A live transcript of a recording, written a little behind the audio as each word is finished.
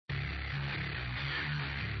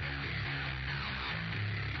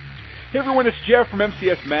Hey everyone, it's Jeff from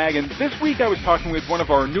MCS Mag, and this week I was talking with one of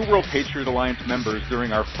our New World Patriot Alliance members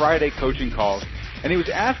during our Friday coaching calls, and he was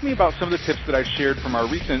asking me about some of the tips that I shared from our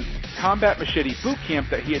recent Combat Machete boot camp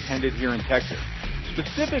that he attended here in Texas.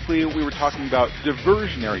 Specifically, we were talking about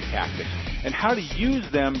diversionary tactics and how to use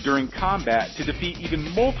them during combat to defeat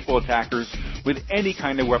even multiple attackers with any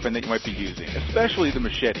kind of weapon that you might be using, especially the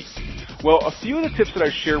machete. Well, a few of the tips that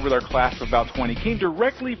I shared with our class of about 20 came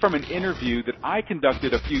directly from an interview that I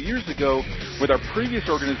conducted a few years ago with our previous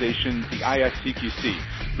organization, the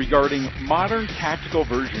ISCQC, regarding modern tactical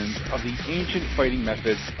versions of the ancient fighting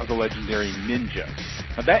methods of the legendary ninja.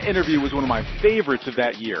 Now, that interview was one of my favorites of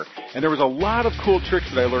that year, and there was a lot of cool tricks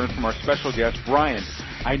that I learned from our special guest, Brian.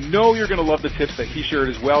 I know you're going to love the tips that he shared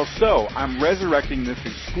as well, so I'm resurrecting this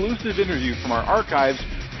exclusive interview from our archives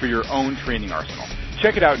for your own training arsenal.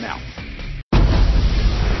 Check it out now.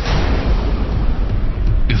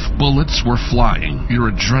 If bullets were flying, your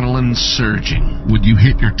adrenaline surging, would you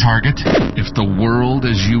hit your target? If the world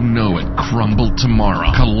as you know it crumbled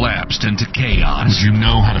tomorrow, collapsed into chaos, would you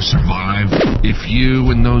know how to survive? If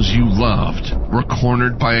you and those you loved were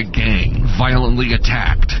cornered by a gang, violently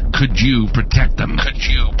attacked, could you protect them? Could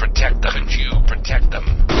you protect them? Could you protect them?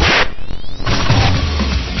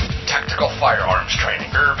 Tactical firearms training,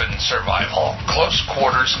 urban survival, close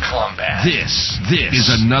quarters combat. This is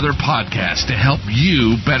another podcast to help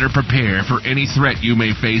you better prepare for any threat you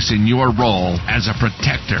may face in your role as a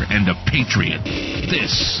protector and a patriot.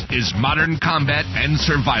 This is Modern Combat and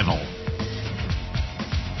Survival.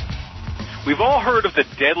 We've all heard of the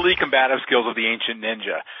deadly combative skills of the ancient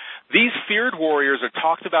ninja. These feared warriors are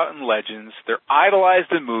talked about in legends, they're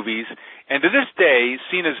idolized in movies, and to this day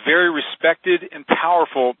seen as very respected and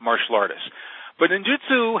powerful martial artists. But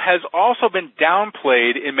ninjutsu has also been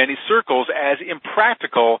downplayed in many circles as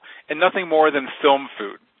impractical and nothing more than film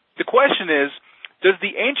food. The question is, does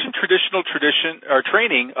the ancient traditional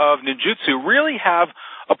training of ninjutsu really have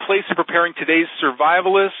a place in preparing today's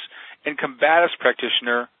survivalists and combatives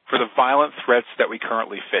practitioner for the violent threats that we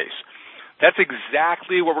currently face? That's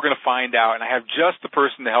exactly what we're going to find out, and I have just the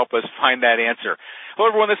person to help us find that answer. Hello,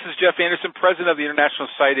 everyone. This is Jeff Anderson, president of the International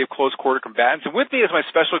Society of Close Quarter Combatants, and with me as my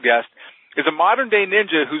special guest is a modern-day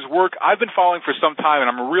ninja whose work I've been following for some time, and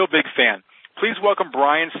I'm a real big fan. Please welcome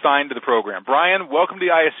Brian Stein to the program. Brian, welcome to the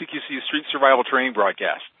ISCQC Street Survival Training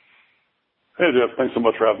Broadcast. Hey, Jeff. Thanks so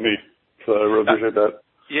much for having me. I really appreciate that.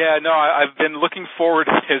 Yeah, no, I've been looking forward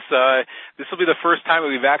to this. This will be the first time that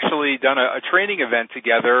we've actually done a training event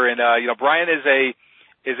together, and Brian is a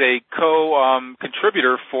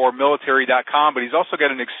contributor for military.com, but he's also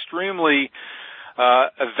got an extremely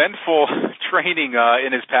eventful training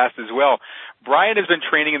in his past as well. Brian has been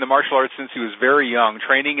training in the martial arts since he was very young,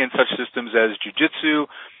 training in such systems as jiu-jitsu,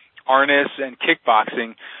 arnis, and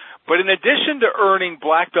kickboxing. But in addition to earning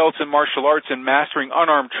black belts in martial arts and mastering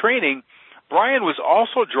unarmed training, Brian was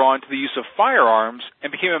also drawn to the use of firearms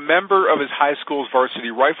and became a member of his high school's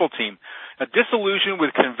varsity rifle team. Now, disillusioned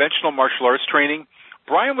with conventional martial arts training,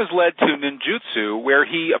 Brian was led to ninjutsu, where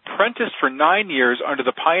he apprenticed for 9 years under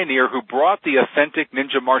the pioneer who brought the authentic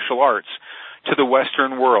ninja martial arts to the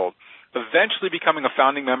Western world, eventually becoming a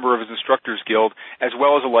founding member of his instructors guild, as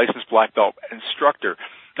well as a licensed black belt instructor.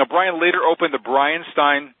 Now, Brian later opened the Brian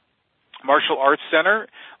Stein Martial Arts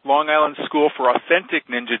Center, Long Island School for Authentic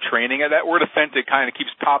Ninja Training, and that word authentic kind of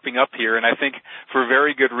keeps popping up here, and I think for a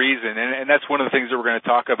very good reason, and that's one of the things that we're going to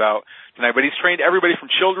talk about tonight. But he's trained everybody from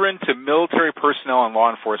children to military personnel and law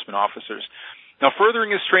enforcement officers. Now,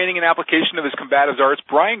 furthering his training and application of his combatives arts,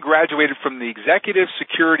 Brian graduated from the Executive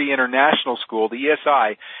Security International School, the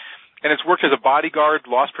ESI, and has worked as a bodyguard,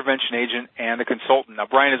 loss prevention agent, and a consultant. Now,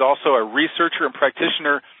 Brian is also a researcher and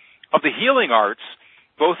practitioner of the healing arts,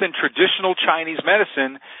 both in traditional Chinese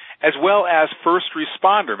medicine as well as first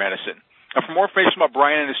responder medicine. Now, for more information about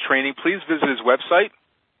Brian and his training, please visit his website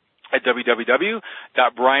at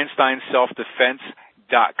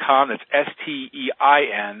www.briansteinselfdefense.com. That's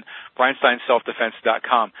STEIN,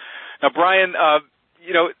 briansteinselfdefense.com. Now, Brian,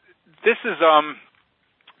 this is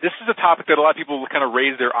a topic that a lot of people kind of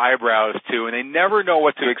raise their eyebrows to, and they never know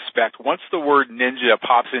what to expect once the word ninja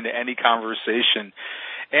pops into any conversation.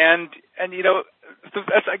 And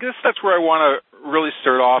I guess that's where I want to really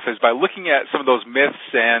start off, is by looking at some of those myths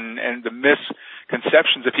and the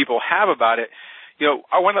misconceptions that people have about it.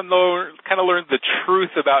 I want to learn the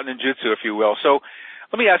truth about ninjutsu, if you will. So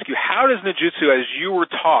let me ask you, how does ninjutsu, as you were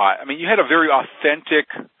taught, I mean, you had a very authentic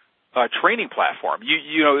training platform.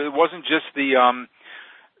 It wasn't just the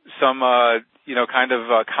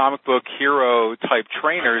comic book hero type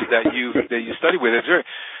trainers that you studied with.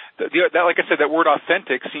 Like I said, that word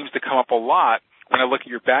authentic seems to come up a lot when I look at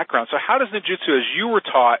your background. So how does ninjutsu, as you were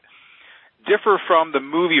taught, differ from the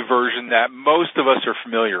movie version that most of us are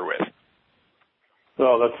familiar with?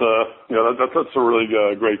 Well, that's a really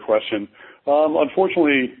great question.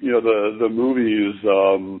 Unfortunately, the movies,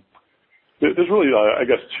 there's really, I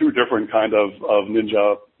guess, two different kind of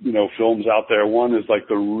ninja, films out there. One is like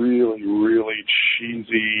the really, really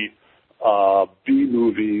cheesy B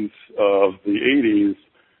movies of the 80s,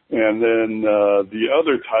 and then the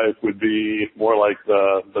other type would be more like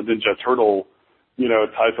the Ninja Turtle,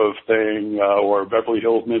 type of thing, or Beverly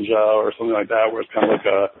Hills Ninja or something like that, where it's kind of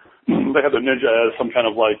like they have the ninja as some kind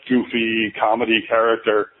of like goofy comedy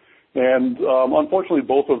character. And unfortunately,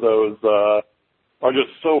 both of those are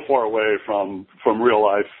just so far away from real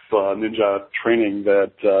life ninja training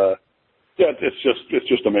that it's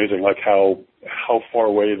just amazing, like how far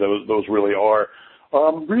away those really are.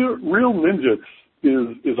 Real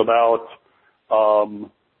ninjutsu is about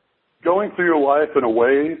going through your life in a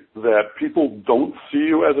way that people don't see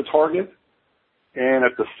you as a target, and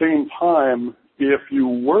at the same time, if you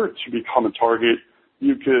were to become a target,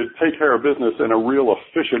 you could take care of business in a real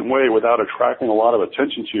efficient way without attracting a lot of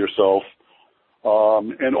attention to yourself.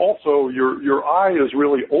 And also, your eye is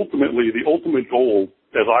really ultimately, the ultimate goal,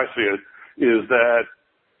 as I see it, is that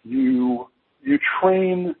you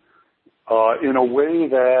train in a way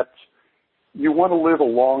that you want to live a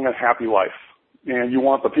long and happy life, and you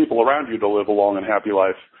want the people around you to live a long and happy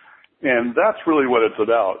life. And that's really what it's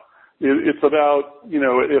about. It's about,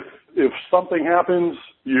 if something happens,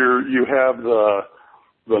 you have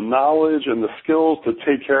the knowledge and the skills to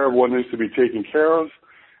take care of what needs to be taken care of.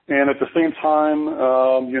 And at the same time,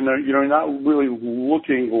 you're not really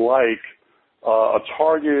looking like a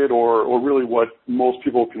target or really what most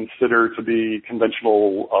people consider to be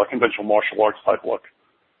conventional martial arts type look.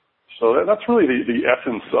 So that's really the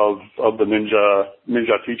essence of the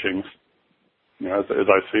ninja teachings, as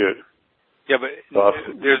I see it. Yeah, but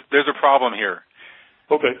there's a problem here.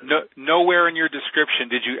 Okay. Nowhere in your description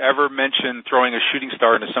did you ever mention throwing a shooting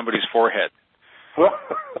star into somebody's forehead.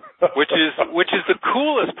 which is the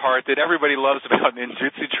coolest part that everybody loves about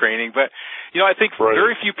ninjutsu training. But, I think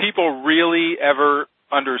very few people really ever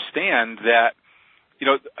understand that,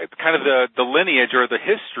 kind of the lineage or the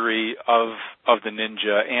history of the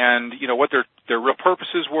ninja and, what their real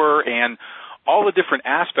purposes were and all the different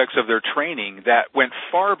aspects of their training that went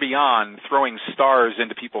far beyond throwing stars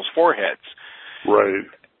into people's foreheads. Right.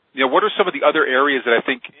 What are some of the other areas that I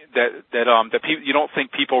think that you don't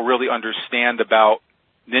think people really understand about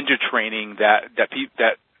ninja training that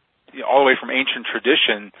all the way from ancient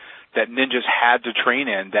tradition that ninjas had to train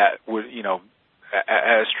in that would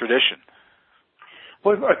as tradition?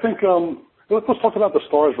 Well, I think let's talk about the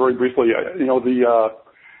stars very briefly. The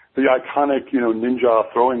iconic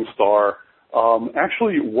ninja throwing star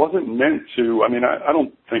actually wasn't meant to. I mean, I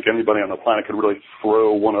don't think anybody on the planet could really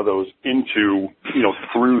throw one of those into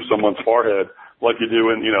through someone's forehead like you do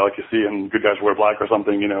in like you see in Good Guys Wear Black or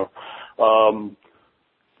something.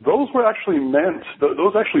 Those were actually meant.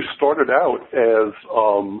 Those actually started out as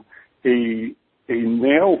a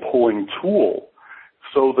nail pulling tool.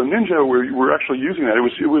 So the ninja were actually using that.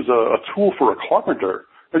 It was a tool for a carpenter.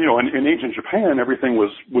 And, in ancient Japan, everything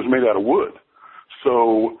was made out of wood.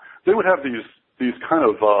 So they would have these kind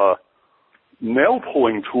of nail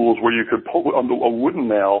pulling tools where you could pull a wooden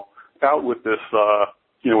nail out with this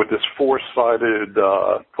with this four-sided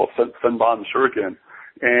called senban shuriken.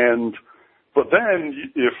 But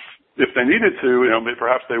then if they needed to,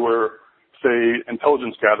 perhaps they were, say,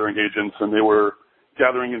 intelligence gathering agents and they were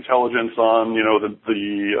gathering intelligence on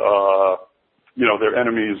their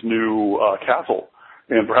enemy's new castle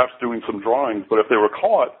and perhaps doing some drawings. But if they were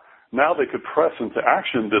caught, now they could press into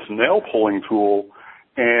action this nail-pulling tool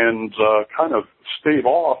and kind of stave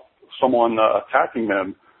off someone attacking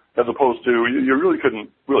them, as opposed to, you really couldn't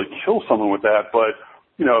really kill someone with that, but,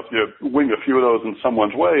 if you wing a few of those in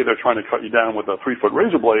someone's way, they're trying to cut you down with a 3-foot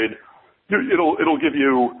razor blade, it'll give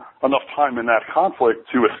you enough time in that conflict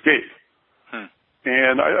to escape.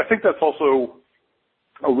 And I think that's also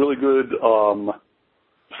a really good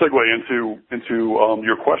segue into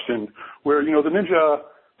your question, where, the ninja,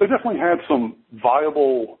 they definitely had some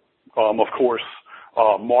viable, of course,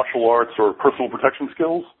 martial arts or personal protection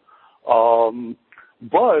skills.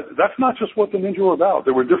 But that's not just what the ninja were about.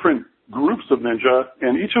 There were different groups of ninja,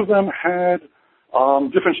 and each of them had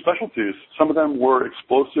different specialties. Some of them were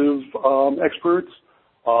explosive experts.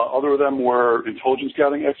 Other of them were intelligence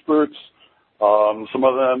gathering experts. Some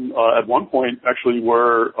of them, at one point, actually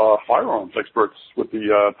were firearms experts with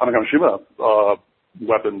the Tanegashima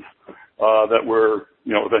weapons that were,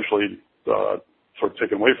 eventually sort of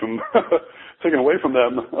taken away from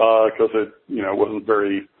them because it, wasn't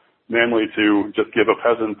very manly to just give a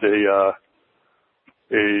peasant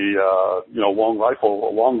long rifle,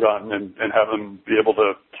 a long gun, and have them be able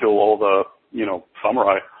to kill all the,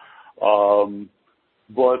 samurai.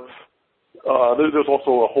 But there's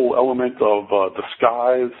also a whole element of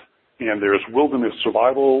disguise, and there's wilderness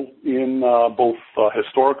survival in both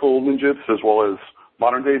historical ninjutsu as well as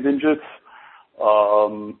modern-day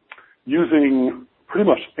ninjutsu. Using pretty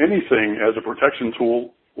much anything as a protection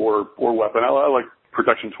tool or weapon. I like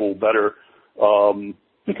protection tool better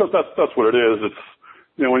because that's what it is. It's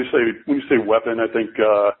when you say weapon, I think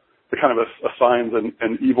it kind of assigns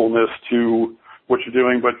an evilness to what you're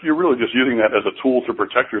doing, but you're really just using that as a tool to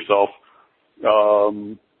protect yourself.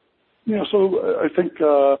 So I think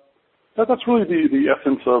that's really the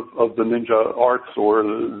essence of the ninja arts or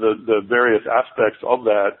the various aspects of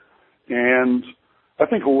that. And I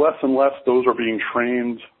think less and less those are being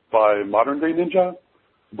trained by modern-day ninja,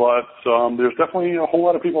 but there's definitely a whole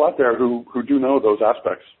lot of people out there who do know those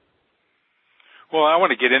aspects. Well, I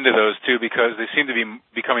want to get into those too because they seem to be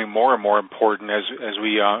becoming more and more important as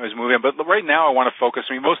we move in. But right now, I want to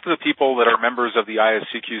focus. Most of the people that are members of the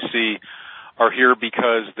ISCQC are here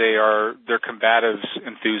because they're combatives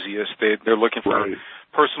enthusiasts. They're looking for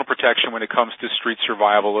personal protection when it comes to street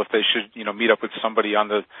survival. If they should meet up with somebody on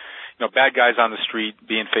the bad guys on the street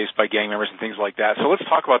being faced by gang members and things like that. So let's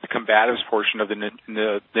talk about the combatives portion of the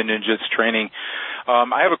ninjutsu training.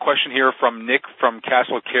 I have a question here from Nick from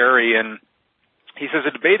Castle Cary, and he says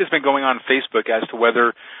a debate has been going on Facebook as to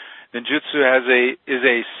whether ninjutsu is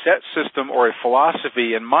a set system or a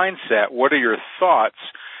philosophy and mindset. What are your thoughts?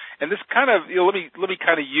 And this kind of let me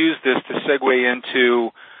kind of use this to segue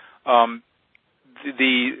into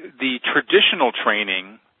the traditional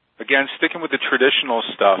training. Again, sticking with the traditional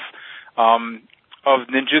stuff of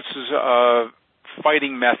ninjutsu's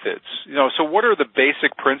fighting methods. So what are the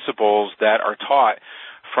basic principles that are taught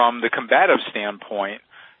from the combative standpoint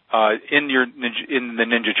in the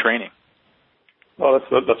ninja training? Oh,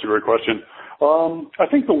 that's a great question. I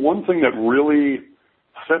think the one thing that really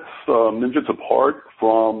sets ninjutsu apart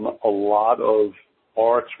from a lot of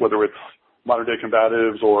arts, whether it's modern-day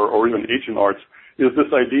combatives or even ancient arts, is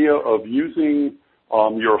this idea of using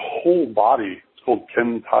your whole body. It's called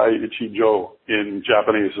Kentai Ichijo in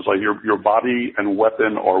Japanese. It's like your body and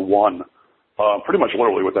weapon are one. Pretty much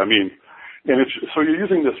literally what that means. And so you're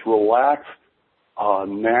using this relaxed,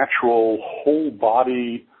 natural, whole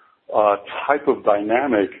body type of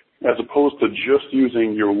dynamic as opposed to just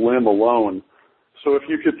using your limb alone. So if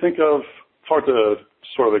you could think of, it's hard to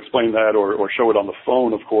sort of explain that or show it on the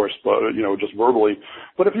phone, of course, but just verbally.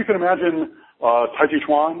 But if you can imagine Tai Chi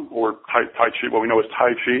Chuan or Tai Chi, what we know as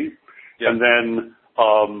Tai Chi, and then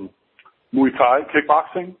Muay Thai,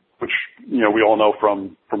 kickboxing, which we all know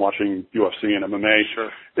from watching UFC and MMA,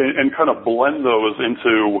 and kind of blend those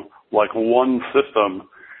into like one system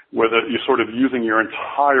where you're sort of using your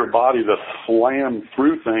entire body to slam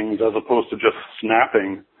through things as opposed to just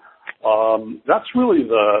snapping. That's really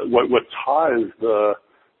what ties the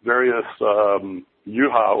various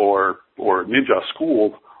Yuha or ninja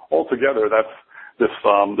schools all together. That's this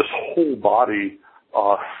whole body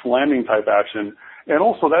slamming type action, and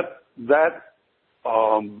also that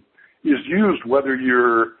is used whether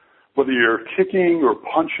you're kicking or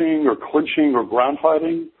punching or clinching or ground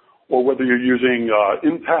fighting, or whether you're using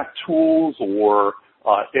impact tools or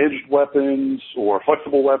edged weapons or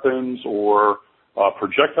flexible weapons or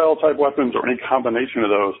projectile type weapons or any combination of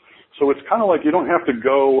those. So it's kind of like you don't have to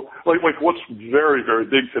go like what's very, very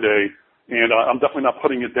big today, and I'm definitely not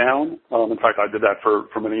putting it down. In fact, I did that for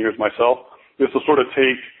many years myself. Is to sort of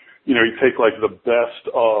take, you take like the best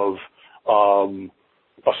of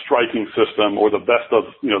a striking system or the best of,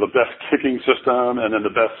 the best kicking system and then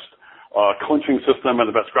the best clinching system and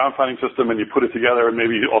the best ground fighting system, and you put it together, and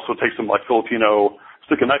maybe you also take some like Filipino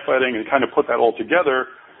stick and knife fighting and kind of put that all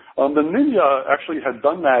together. The ninja actually had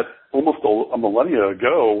done that almost a millennia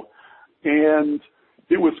ago, and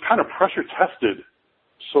it was kind of pressure tested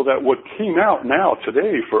so that what came out now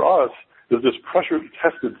today for us is this pressure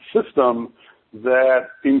tested system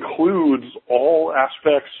that includes all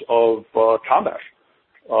aspects of combat,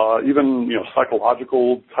 even,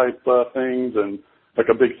 psychological type things. And like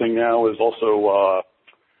a big thing now is also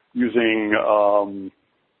using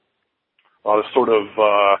sort of,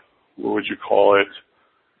 what would you call it?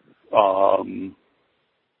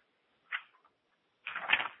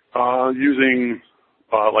 Using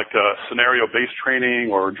like a scenario-based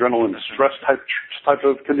training or adrenaline stress type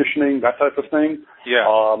of conditioning, that type of thing.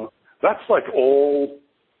 Yeah. That's all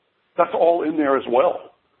in there as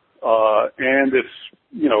well. And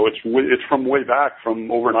it's from way back,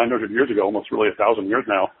 from over 900 years ago, almost really 1,000 years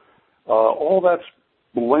now. All that's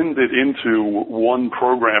blended into one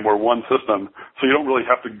program or one system, so you don't really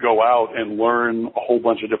have to go out and learn a whole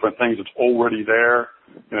bunch of different things. It's already there,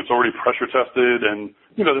 and it's already pressure tested. And,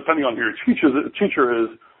 you know, depending on who your teacher is,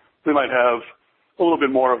 they might have a little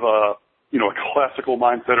bit more of a, you know, a classical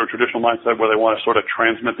mindset or traditional mindset where they want to sort of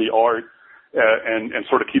transmit the art and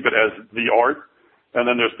sort of keep it as the art. And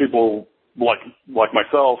then there's people like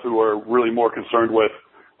myself who are really more concerned with,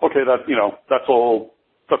 okay, that, you know, that's cool.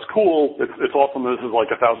 It's awesome. This is like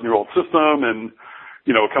a 1,000-year-old system, and,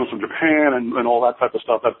 you know, it comes from Japan and all that type of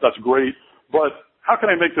stuff. That's great. But how can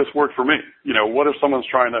I make this work for me? You know, what if someone's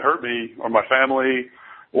trying to hurt me or my family,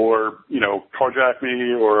 or, you know, carjack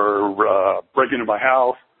me or break into my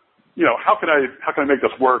house? You know, how can I make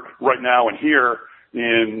this work right now and here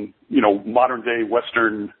in, you know, modern day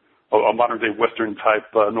Western type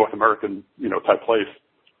North American, you know, type place?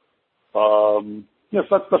 Yes,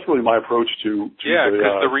 that's really my approach to the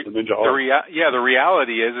ninja art. The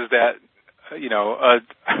reality is that, you know, a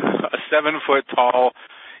 7-foot tall,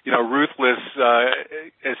 you know, ruthless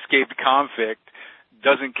escaped convict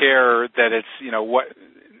doesn't care that it's, you know,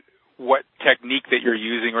 what technique that you're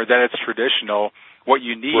using or that it's traditional. What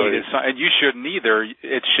you need is, and you shouldn't either.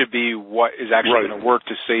 It should be what is actually going to work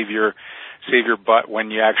to save your butt when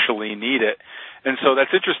you actually need it. And so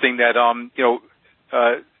that's interesting that you know,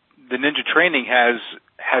 the ninja training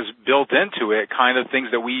has built into it kind of things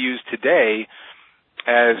that we use today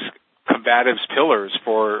as combatives pillars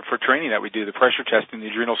for training that we do, the pressure testing, the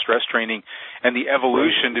adrenal stress training, and the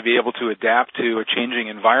evolution to be able to adapt to a changing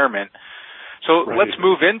environment. So let's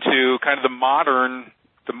move into kind of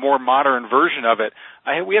the more modern version of it.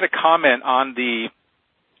 We had a comment on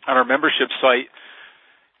our membership site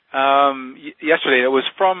yesterday. It was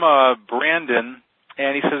from Brandon,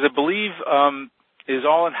 and he says, I believe is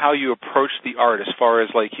all in how you approach the art, as far as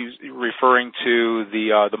like he's referring to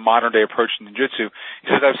the modern day approach to ninjutsu. He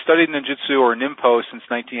says, I've studied ninjutsu or Ninpo since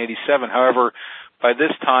 1987. However, by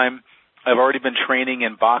this time, I've already been training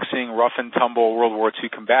in boxing, rough and tumble, World War II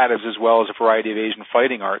combatives, as well as a variety of Asian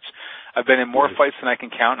fighting arts. I've been in more fights than I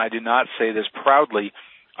can count, and I do not say this proudly.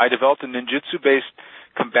 I developed a ninjutsu-based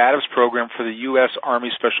combatives program for the U.S.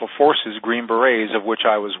 Army Special Forces, Green Berets, of which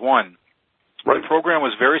I was one. The program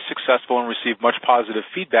was very successful and received much positive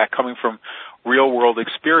feedback coming from real-world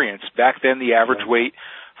experience. Back then, the average weight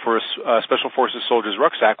for a Special Forces soldier's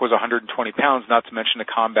rucksack was 120 pounds, not to mention a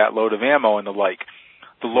combat load of ammo and the like.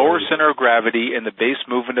 The lower center of gravity in the base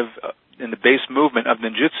movement of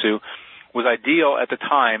ninjutsu was ideal at the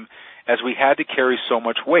time, as we had to carry so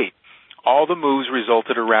much weight. All the moves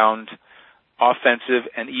resulted around offensive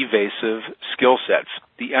and evasive skill sets.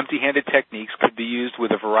 The empty-handed techniques could be used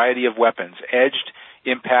with a variety of weapons, edged,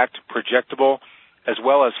 impact, projectable, as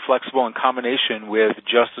well as flexible in combination with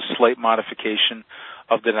just a slight modification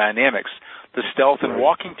of the dynamics. The stealth and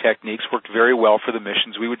walking techniques worked very well for the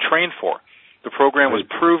missions we would train for. The program was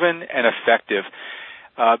proven and effective.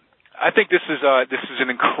 I think this is an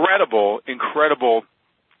incredible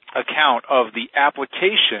account of the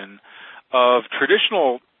application of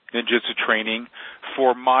traditional ninjutsu training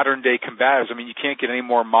for modern day combatives. I mean, you can't get any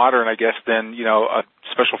more modern, I guess, than, you know,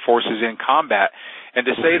 special forces in combat. And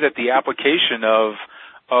to say that the application of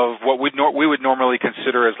what we would normally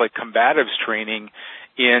consider as like combatives training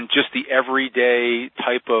in just the everyday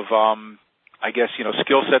type of I guess, you know,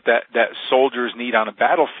 skill set that soldiers need on a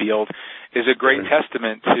battlefield is a great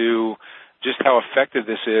testament to just how effective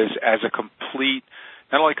this is as a complete,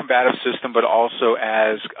 not only combative system, but also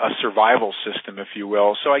as a survival system, if you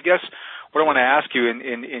will. So I guess what I want to ask you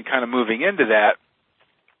in kind of moving into that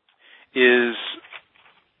is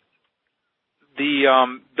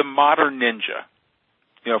the modern ninja.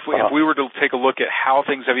 You know, if we were to take a look at how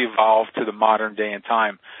things have evolved to the modern day and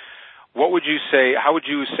time, what would you say, how would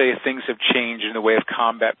you say things have changed in the way of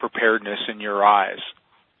combat preparedness in your eyes?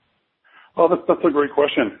 Well, that's a great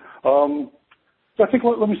question. I think,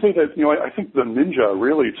 let me say that, you know, I think the ninja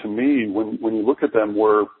really, to me, when you look at them,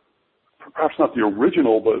 were perhaps not the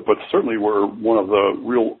original, but certainly were one of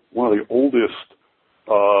the oldest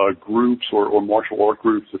groups or martial art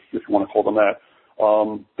groups, if you want to call them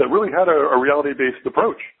that really had a reality-based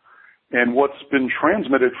approach. And what's been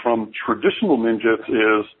transmitted from traditional ninjas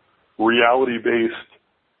is reality-based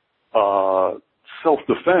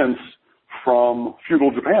self-defense from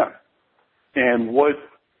feudal Japan. And what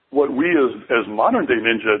we as modern-day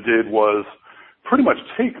ninja did was pretty much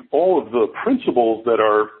take all of the principles that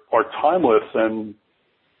are timeless and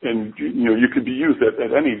you know, you could be used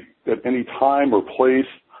at any time or place,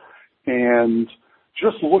 and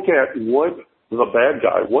just look at what the bad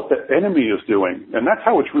guy, what the enemy is doing. And that's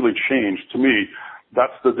how it's really changed to me.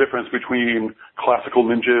 That's the difference between classical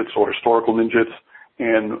ninjutsu or historical ninjutsu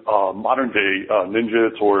and modern day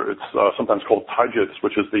ninjutsu, or it's sometimes called taijutsu,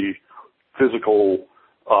 which is the physical,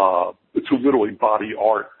 it's literally body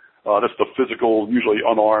art. That's the physical, usually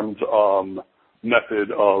unarmed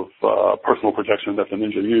method of personal projection that the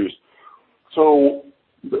ninja use. So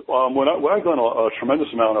what I've done a tremendous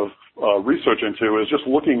amount of research into is just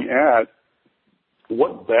looking at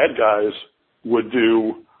what bad guys would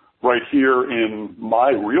do right here in my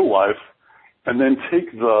real life, and then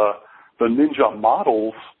take the ninja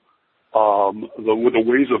models, the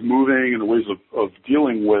ways of moving and the ways of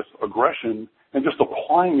dealing with aggression, and just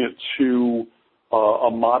applying it to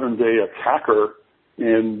a modern day attacker,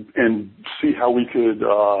 and see how we could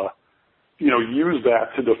use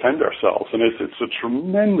that to defend ourselves. And it's a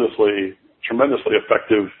tremendously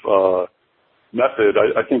effective method.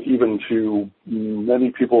 I think even to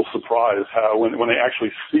many people's surprise, how when they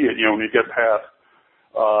actually see it, when you get past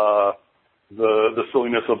the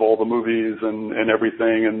silliness of all the movies and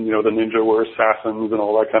everything, and the ninja were assassins and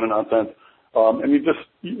all that kind of nonsense. And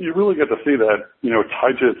you really get to see that,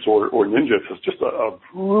 taijutsu or ninjutsu is just a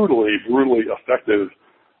brutally effective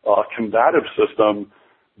combative system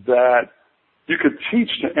that you could teach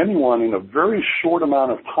to anyone in a very short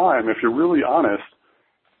amount of time if you're really honest.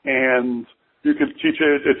 And you could teach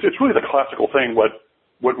it. It's really the classical thing.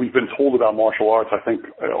 What we've been told about martial arts, I think,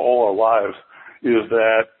 all our lives, is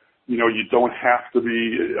that you don't have to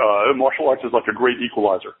be. Martial arts is like a great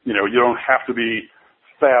equalizer. You don't have to be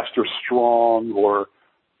fast or strong or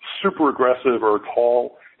super aggressive or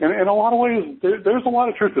tall. And in a lot of ways, there's a lot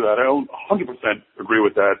of truth to that. I don't 100% agree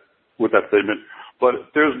with that statement, but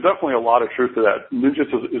there's definitely a lot of truth to that.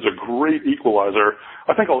 Ninjutsu is a great equalizer.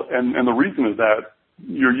 I think, and the reason is that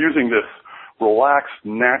you're using this relaxed,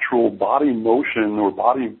 natural body motion or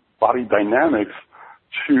body dynamics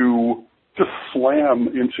to just slam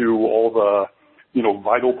into all the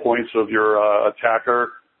vital points of your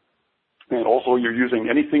attacker. And also you're using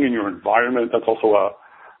anything in your environment. That's also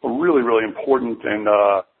a really, really important and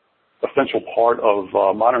essential part of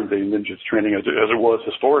modern day ninjutsu training, as it was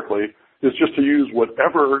historically, is just to use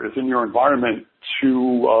whatever is in your environment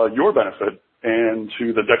to your benefit and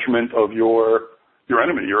to the detriment of your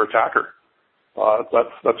enemy, your attacker.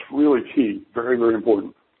 That's really key. Very, very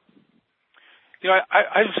important.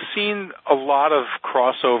 I've seen a lot of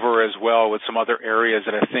crossover as well with some other areas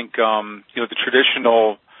that I think, the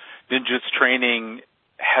traditional ninjutsu training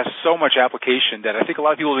has so much application that I think a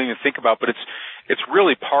lot of people don't even think about, but it's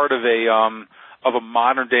really part of a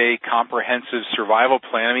modern day comprehensive survival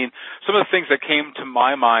plan. I mean, some of the things that came to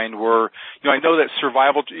my mind were, I know that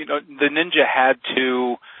survival, the ninja had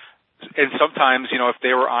to, and sometimes, if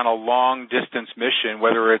they were on a long distance mission,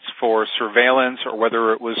 whether it's for surveillance or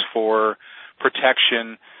whether it was for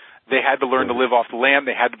protection, they had to learn to live off the land.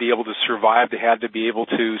 They had to be able to survive. They had to be able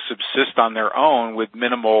to subsist on their own with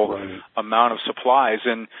minimal amount of supplies.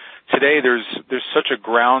 And today there's such a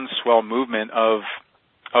groundswell movement of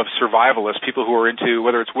survivalists, people who are into,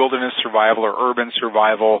 whether it's wilderness survival or urban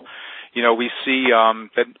survival. We see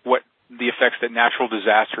that what the effects that natural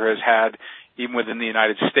disaster has had even within the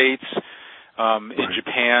United States, in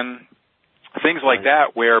Japan, things like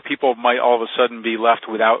that, where people might all of a sudden be left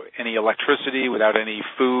without any electricity, without any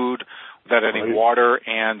food, without any water,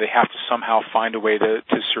 and they have to somehow find a way to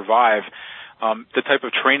survive. The type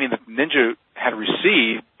of training that ninja had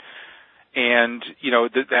received, and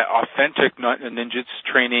that authentic ninjutsu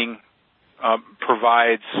training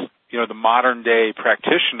provides, the modern day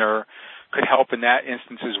practitioner could help in that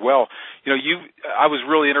instance as well. I was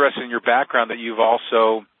really interested in your background that you've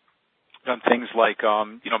also done things like,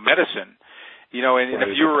 medicine. And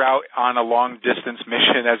if you were out on a long distance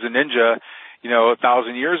mission as a ninja,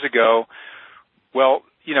 1,000 years ago, well,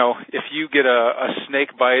 if you get a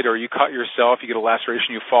snake bite or you cut yourself, you get a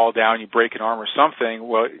laceration, you fall down, you break an arm or something,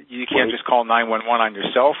 well, you can't just call 911 on your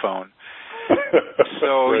cell phone.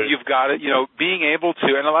 So you've got it, being able to,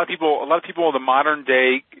 and a lot of people in the modern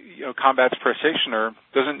day, combat practitioner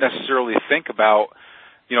doesn't necessarily think about,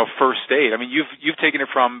 first aid. I mean, you've taken it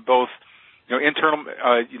from both, internal,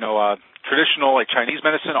 traditional like Chinese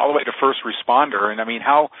medicine all the way to first responder. And I mean,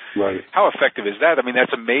 how effective is that? I mean,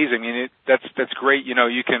 that's amazing. I mean, that's great. You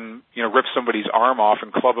can, rip somebody's arm off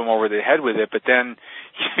and club them over the head with it, but then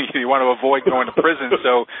you want to avoid going to prison.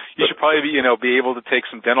 So you should probably be able to take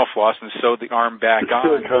some dental floss and sew the arm back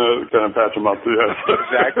on. kind of patch them up. Yeah.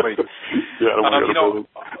 Exactly.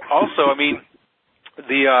 Also, I mean,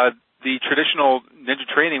 the traditional ninja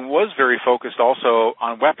training was very focused also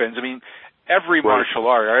on weapons. I mean, every martial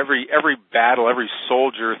art, every battle, every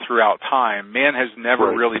soldier throughout time, man has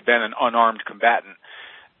never really been an unarmed combatant.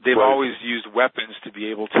 They've always used weapons to be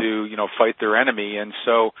able to, fight their enemy. And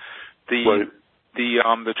so the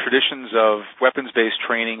the traditions of weapons-based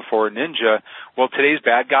training for ninja, well, today's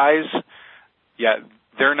bad guys,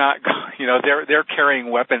 they're not, they're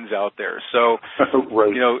carrying weapons out there. So,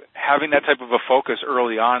 right. Having that type of a focus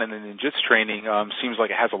early on in the ninjutsu training seems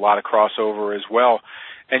like it has a lot of crossover as well.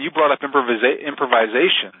 And you brought up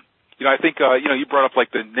improvisation. I think you brought up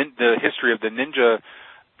like the history of the ninja,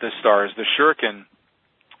 the stars, the shuriken,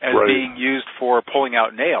 as being used for pulling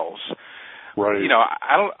out nails. Right.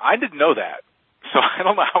 I didn't know that. So I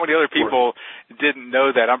don't know how many other people didn't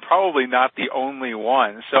know that. I'm probably not the only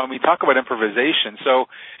one. So talk about improvisation. So,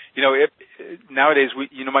 nowadays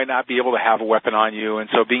you might not be able to have a weapon on you, and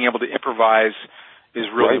so being able to improvise is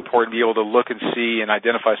really important. Be able to look and see and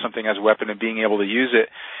identify something as a weapon and being able to use it.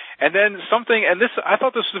 And then I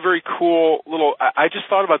thought this was a very cool little. I just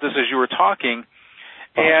thought about this as you were talking,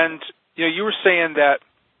 and you were saying that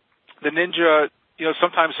the ninja.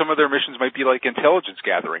 Sometimes some of their missions might be like intelligence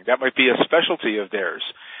gathering. That might be a specialty of theirs.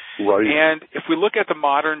 Right. And if we look at the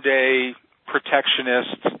modern day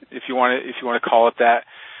protectionist, if you want to call it that,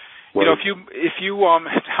 if you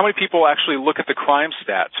how many people actually look at the crime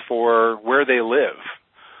stats for where they live?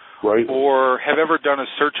 Right. Or have ever done a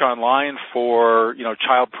search online for,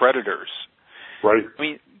 child predators? Right.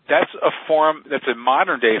 That's a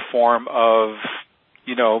modern day form of,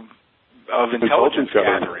 of intelligence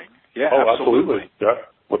gathering. Yeah, absolutely. Yeah,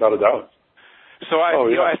 without a doubt. So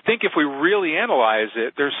I think if we really analyze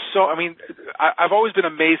it, I've always been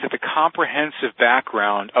amazed at the comprehensive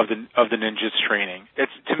background of the ninjutsu training.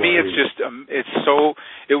 To me, it's just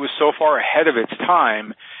it was so far ahead of its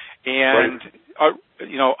time, and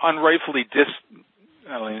unrightfully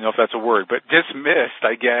I don't even know if that's a word, but dismissed,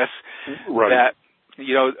 I guess, that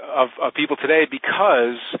of people today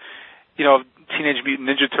because Teenage Mutant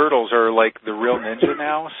Ninja Turtles are like the real ninja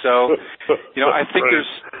now. So, I think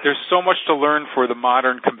there's so much to learn for the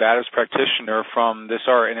modern combatives practitioner from this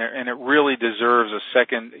art, and it really deserves a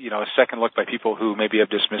second look by people who maybe have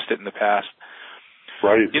dismissed it in the past.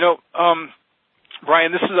 Right.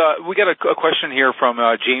 Brian, this is we got a question here from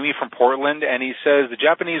Jamie from Portland, and he says the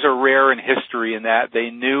Japanese are rare in history in that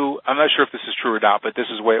they knew. I'm not sure if this is true or not, but this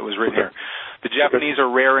is the way it was written here. The Japanese are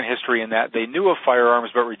rare in history in that they knew of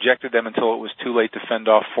firearms but rejected them until it was too late to fend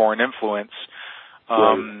off foreign influence.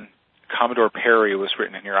 Commodore Perry was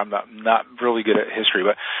written in here. I'm not really good at history,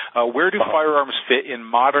 but where do firearms fit in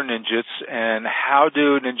modern ninjutsu, and how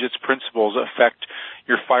do ninjutsu principles affect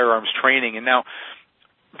your firearms training? And now,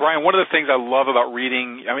 Brian, one of the things I love about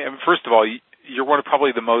reading, first of all, you're one of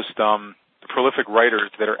probably the most prolific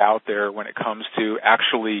writers that are out there when it comes to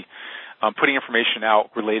actually putting information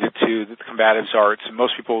out related to the combatives arts. And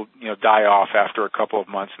most people, die off after a couple of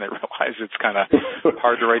months and they realize it's kind of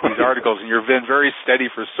hard to write these articles. And you've been very steady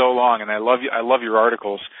for so long, and I love your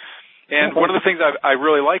articles. And one of the things I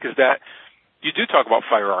really like is that you do talk about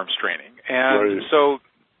firearms training. And so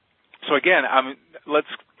again, let's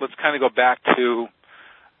kind of go back to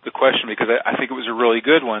the question, because I think it was a really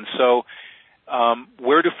good one. So,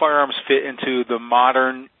 where do firearms fit into the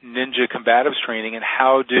modern ninja combatives training, and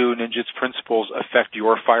how do ninjutsu principles affect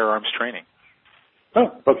your firearms training? That's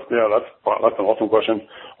an awesome question.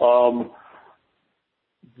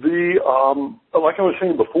 Like I was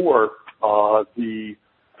saying before,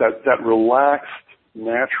 that relaxed,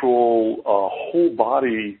 natural, whole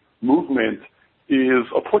body movement is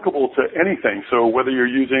applicable to anything. So whether you're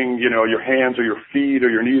using, your hands or your feet or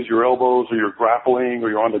your knees, your elbows, or you're grappling or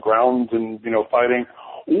you're on the ground and, fighting,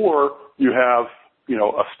 or you have,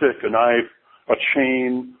 a stick, a knife, a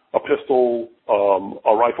chain, a pistol,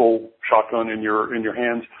 a rifle, shotgun in your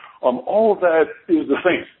hands, all of that is the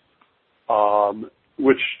same,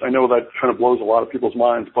 which I know that kind of blows a lot of people's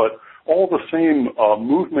minds, but all the same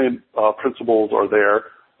movement principles are there.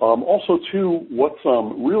 Also, too, what's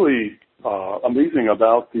really amazing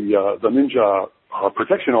about the ninja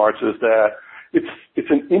protection arts is that it's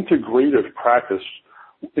an integrative practice,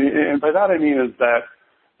 and by that I mean is that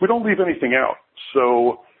we don't leave anything out.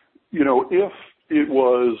 So, if it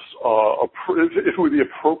was if it would be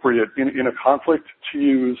appropriate in a conflict to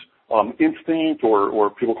use instinct or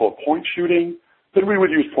people call it point shooting, then we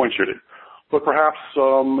would use point shooting. But perhaps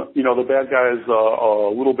the bad guy is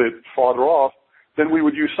a little bit farther off, then we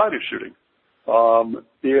would use sighted shooting.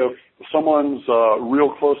 If someone's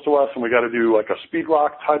real close to us and we got to do like a speed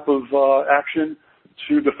rock type of action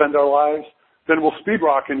to defend our lives, then we'll speed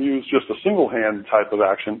rock and use just a single hand type of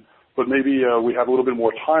action. But maybe we have a little bit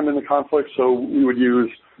more time in the conflict, so we would use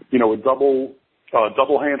a double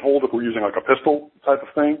hand hold if we're using like a pistol type of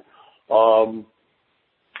thing.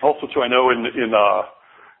 Also, too, I know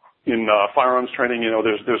in firearms training,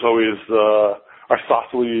 there's always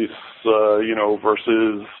isosceles,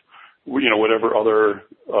 versus whatever other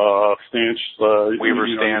stance, Weaver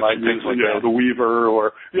stance, might use, things like that. The Weaver,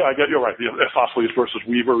 or I get you're right, the Isosceles versus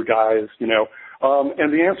Weaver guys, and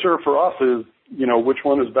the answer for us is, which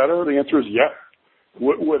one is better? The answer is yes.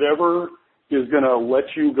 Whatever is going to let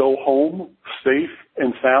you go home safe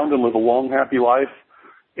and sound and live a long, happy life,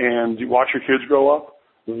 and you watch your kids grow up.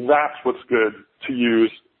 That's what's good to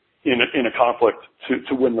use in a conflict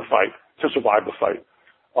to win the fight, to survive the fight.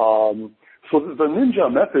 So the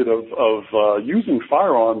ninja method of using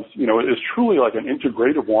firearms, is truly like an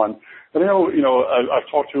integrative one. And I've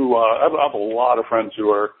talked to, I have a lot of friends who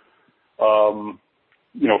are,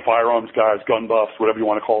 firearms guys, gun buffs, whatever you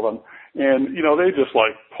want to call them. And, they just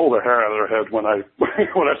like pull their hair out of their head when I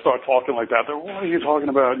start talking like that. They're, what are you talking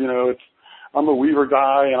about? I'm a Weaver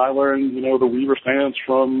guy and I learned, the Weaver stance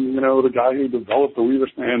from, the guy who developed the Weaver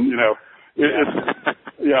stance,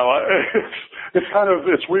 it's kind of,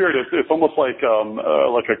 it's weird. It's almost like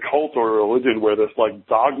a cult or a religion where this like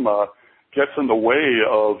dogma gets in the way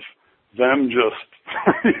of them just,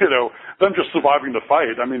 them just surviving the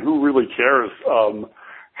fight. I mean, who really cares,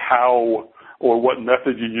 how or what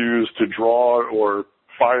method you use to draw or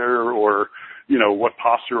fire or, what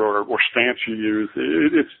posture or stance you use.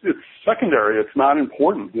 It's secondary. It's not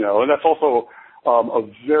important, and that's also, a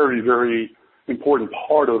very, very important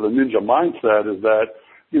part of the ninja mindset is that,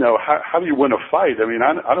 how do you win a fight? I mean,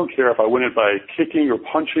 I don't care if I win it by kicking or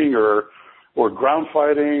punching or ground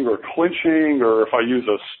fighting or clinching or if I use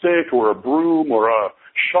a stick or a broom or a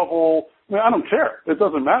shovel. I mean, I don't care. It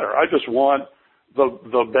doesn't matter. I just want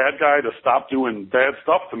the bad guy to stop doing bad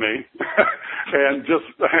stuff to me and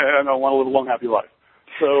I want to live a long, happy life.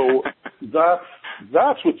 So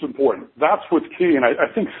that's what's important. That's what's key. And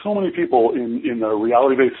I think so many people in the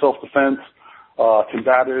reality-based self-defense,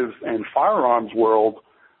 combatives and firearms world,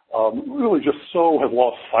 really just so have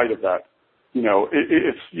lost sight of that. You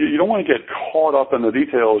don't want to get caught up in the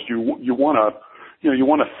details. You want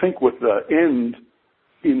to think with the end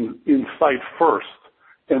in sight first,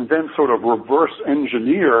 and then sort of reverse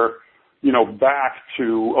engineer, back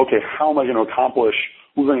to, okay, how am I going to accomplish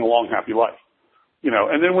living a long, happy life?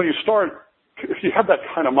 And then when you start, if you have that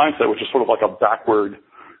kind of mindset, which is sort of like a backward,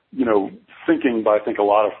 thinking by I think a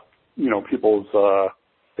lot of, people's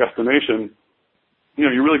estimation,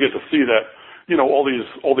 you really get to see that, all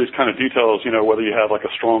these kind of details, whether you have like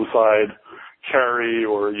a strong side carry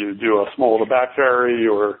or you do a small to the back carry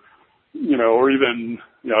or even,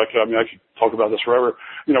 I could talk about this forever,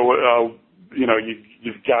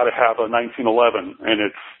 you've got to have a 1911 and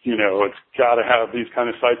it's got to have these kind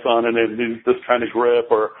of sights on it and this kind of grip,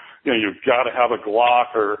 or, you've got to have a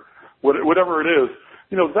Glock or whatever it is.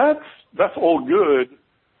 That's all good,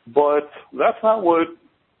 but that's not what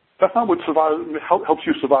helps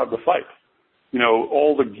you survive the fight.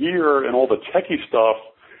 All the gear and all the techie stuff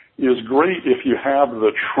is great if you have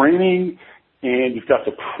the training and you've got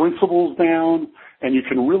the principles down and you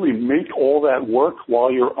can really make all that work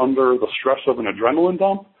while you're under the stress of an adrenaline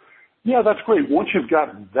dump. Yeah, that's great. Once you've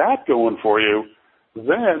got that going for you,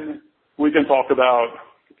 then we can talk about,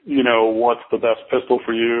 what's the best pistol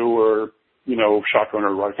for you or, shotgun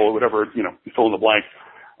or rifle or whatever, you fill in the blank.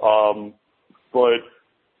 But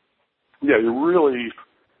yeah, you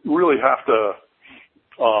really have to,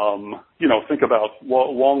 think about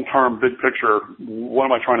long-term, big picture. What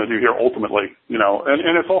am I trying to do here ultimately?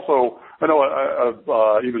 And it's also, I know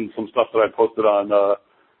I've even some stuff that I posted on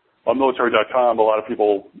military.com. A lot of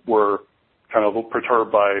people were kind of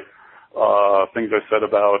perturbed by things I said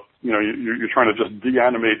about, you're trying to just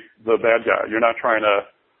deanimate the bad guy. You're not trying to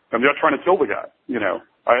kill the guy.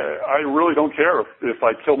 I really don't care if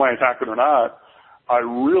I kill my attacker or not. I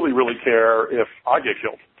really, really care if I get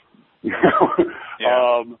killed.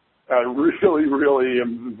 Yeah. I really, really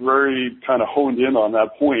am very kind of honed in on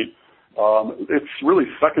that point. It's really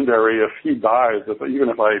secondary if he dies, even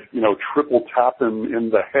if I, triple tap him in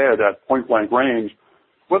the head at point blank range,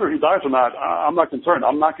 whether he dies or not, I'm not concerned.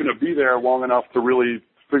 I'm not going to be there long enough to really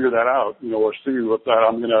figure that out, or see what that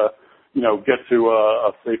I'm going to, get to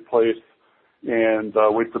a safe place and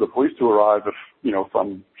wait for the police to arrive if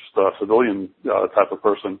I'm just a civilian type of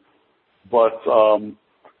person. But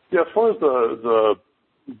as far as the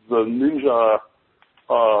ninja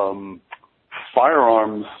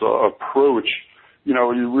firearms approach,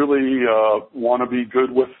 you really want to be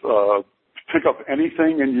good with pick up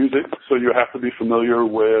anything and use it. So you have to be familiar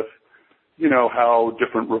with how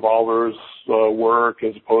different revolvers work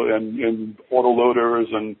as opposed and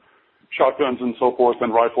autoloaders and shotguns and so forth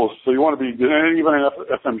and rifles. So you want to be, and even an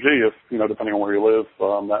SMG, if, depending on where you live,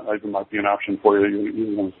 that even might be an option for you,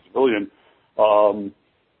 even as a civilian.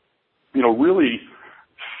 Really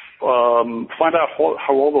find out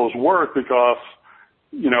how all those work, because,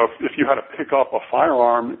 you know, if you had to pick up a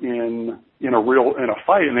firearm in a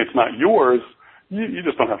fight and it's not yours, you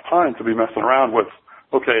just don't have time to be messing around with,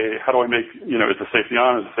 okay, how do I make, you know, is the safety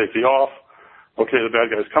on, is the safety off? Okay, the bad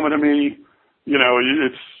guy's coming to me. You know,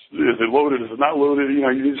 is it loaded, is it not loaded? You know,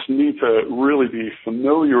 you just need to really be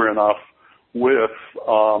familiar enough with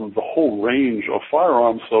the whole range of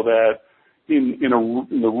firearms so that in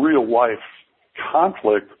the real life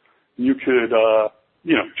conflict, you could,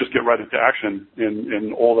 you know, just get right into action,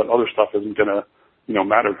 and all that other stuff isn't going to, you know,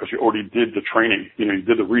 matter, because you already did the training. You know, you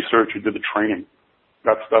did the research, you did the training.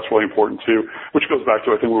 That's really important too, which goes back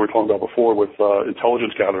to, I think, we were talking about before with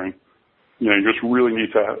intelligence gathering. You know, you just really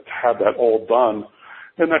need to have that all done.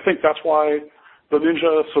 And I think that's why the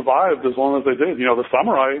ninja survived as long as they did. You know, the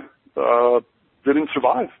samurai didn't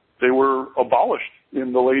survive. They were abolished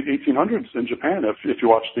in the late 1800s in Japan. If you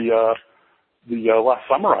watch the Last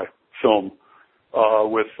Samurai film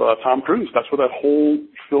with Tom Cruise, that's what that whole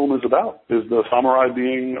film is about, is the samurai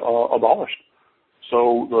being abolished.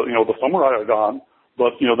 So, you know, the samurai are gone,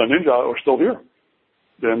 but, you know, the ninja are still here.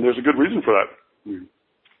 And there's a good reason for that.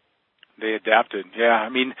 They adapted, yeah. I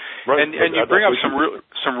mean, right. and you bring up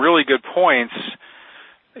some really good points,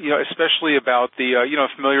 you know, especially about the, you know,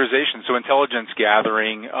 familiarization. So intelligence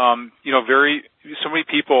gathering, you know, so many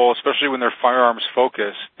people, especially when they're firearms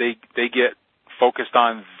focused, they get focused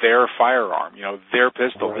on their firearm, you know, their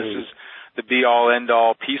pistol. Right. This is the be all end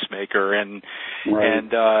all peacemaker. And, right.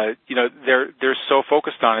 and, you know, they're so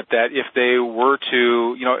focused on it that if they were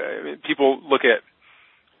to, you know, people look at,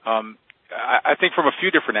 I think from a few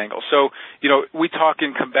different angles. So, you know, we talk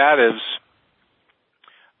in combatives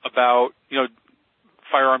about, you know,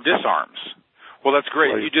 firearm disarms. Well, that's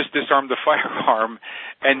great. Right. You just disarmed the firearm,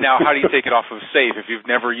 and now how do you take it off of safe if you've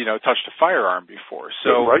never, you know, touched a firearm before?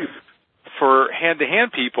 So, right. For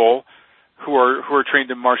hand-to-hand people who are trained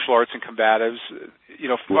in martial arts and combatives, you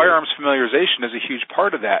know, firearms familiarization is a huge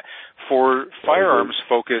part of that. For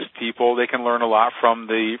firearms-focused people, they can learn a lot from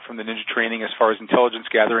the ninja training as far as intelligence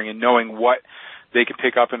gathering and knowing what they can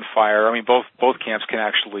pick up and fire. I mean, both camps can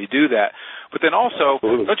actually do that. But then also,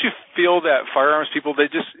 don't you feel that firearms people, they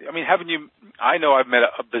just, I mean, I know I've met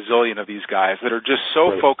a bazillion of these guys that are just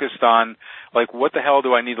so focused on, like, what the hell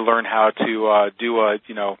do I need to learn how to do a,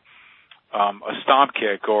 you know, a stomp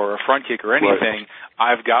kick or a front kick or anything.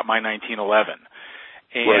 Right. I've got my 1911.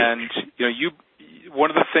 And, you know,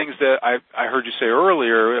 one of the things that I heard you say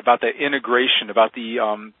earlier about the integration, about the,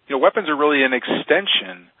 you know, weapons are really an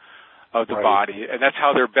extension of the body, and that's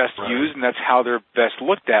how they're best used, and that's how they're best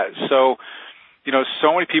looked at. So, you know,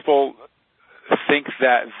 so many people think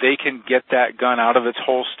that they can get that gun out of its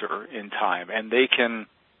holster in time, and they can,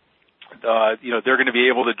 you know, they're going to be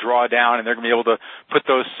able to draw down, and they're going to be able to put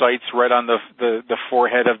those sights right on the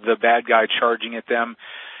forehead of the bad guy charging at them.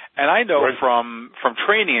 And I know from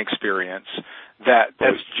training experience that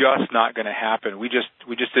that's just not going to happen. We just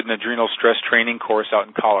did an adrenal stress training course out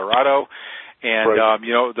in Colorado, and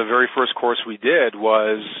you know, the very first course we did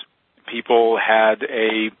was people had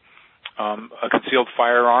a concealed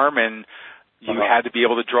firearm, and you had to be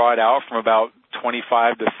able to draw it out from about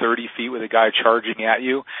 25 to 30 feet with a guy charging at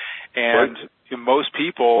you. And most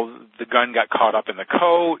people, the gun got caught up in the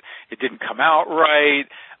coat. It didn't come out right.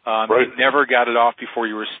 You never got it off before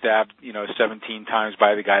you were stabbed, you know, 17 times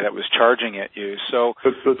by the guy that was charging at you. So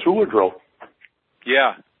it's the Tula drill.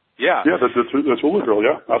 Yeah, the Tula drill.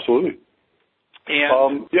 Yeah, absolutely.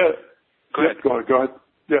 And go ahead.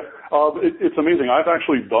 Yeah, it's amazing. I've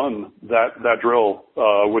actually done that drill,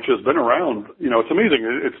 which has been around. You know, it's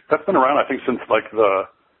amazing. That's been around, I think, since like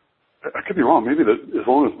I could be wrong, maybe as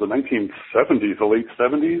long as the 1970s, the late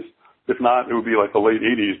 70s. If not, it would be like the late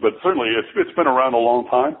 80s. But certainly, it's been around a long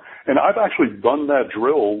time. And I've actually done that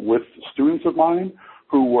drill with students of mine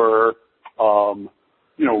who were,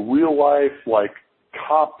 you know, real life like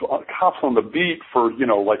cops on the beat for, you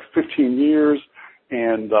know, like 15 years.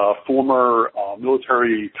 And former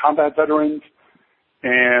military combat veterans,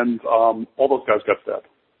 and all those guys got stabbed.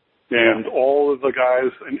 And all of the guys,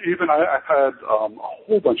 and even I've had a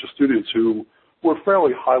whole bunch of students who were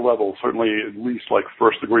fairly high level, certainly at least like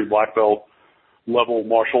first degree black belt level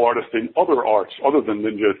martial artists in other arts other than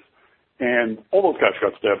ninjas, and all those guys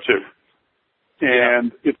got stabbed too.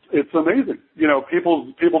 And it's amazing. You know,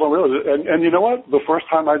 people don't realize it. And you know what? The first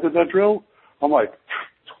time I did that drill, I'm like,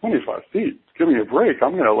 25 feet. Give me a break.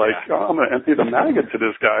 I'm gonna empty the mag into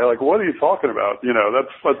this guy. Like, what are you talking about? You know,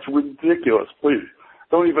 that's ridiculous. Please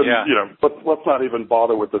don't even, you know, but let's not even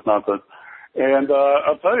bother with this nonsense. And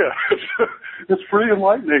I'll tell you, it's pretty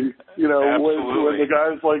enlightening, when the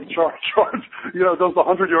guy's like charge, does the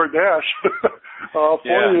 100-yard dash for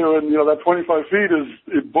you, and that 25 feet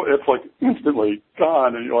it's like instantly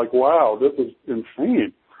gone, and you're like, wow, this is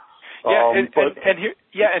insane. And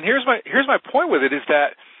here's my point with it is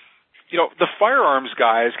that the firearms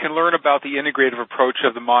guys can learn about the integrative approach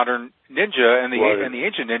of the modern ninja and the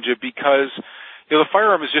ancient ninja because the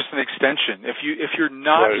firearm is just an extension. If you're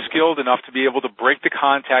not skilled enough to be able to break the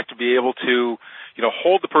contact, to be able to,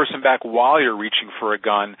 hold the person back while you're reaching for a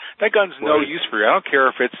gun, that gun's no use for you. I don't care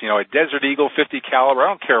if it's, a Desert Eagle 50 caliber. I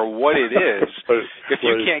don't care what it is. If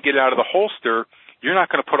you can't get it out of the holster, you're not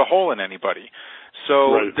going to put a hole in anybody.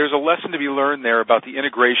 So there's a lesson to be learned there about the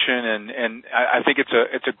integration, and I think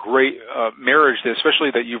it's a great marriage,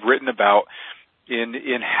 especially that you've written about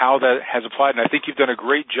in how that has applied. And I think you've done a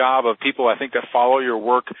great job of people, I think, that follow your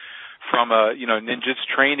work from a, ninjutsu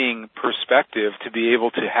training perspective to be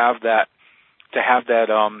able to have that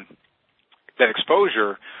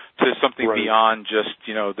exposure to something beyond just,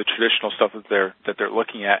 the traditional stuff that they're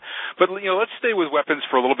looking at. But, let's stay with weapons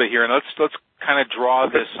for a little bit here, and let's kind of draw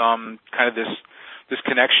this this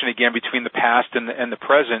connection again between the past and the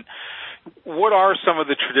present. What are some of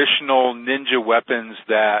the traditional ninja weapons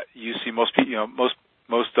that you see most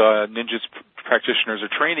ninja practitioners are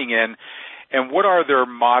training in, and what are their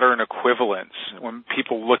modern equivalents when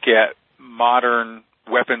people look at modern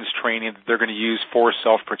weapons training that they're going to use for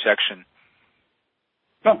self-protection?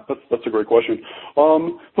 Yeah, that's a gret question.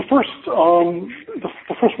 The first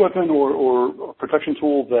weapon or protection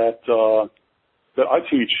tool that I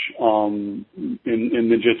teach in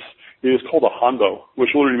ninjutsu is called a hando, which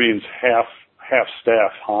literally means half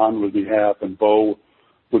staff. Han would be half, and bo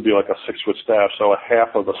would be like a 6-foot staff, so a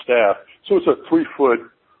half of a staff. So it's a 3-foot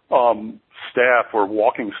staff or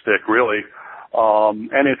walking stick, really,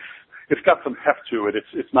 and it's got some heft to it.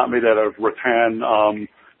 It's not made out of rattan.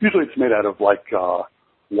 Usually, it's made out of like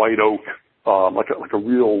white oak, like a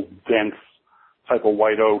real dense type of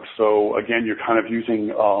white oak. So again, you're kind of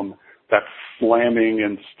using that slamming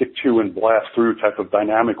and stick to and blast through type of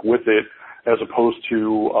dynamic with it, as opposed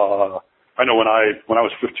to I know when I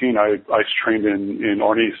was 15, I trained in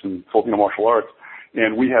Arnis and Filipino martial arts,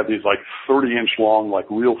 and we had these like 30-inch long, like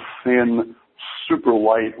real thin, super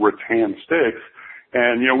light rattan sticks,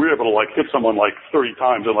 and we were able to like hit someone like 30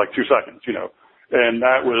 times in like 2 seconds, and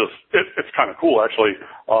that was it's kind of cool actually.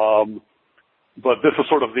 But this is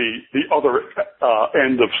sort of the other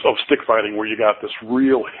end of stick fighting, where you got this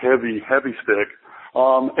real heavy stick,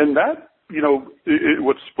 and that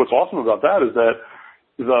what's awesome about that is that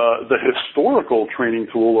the historical training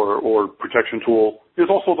tool or protection tool is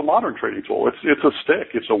also the modern training tool. It's a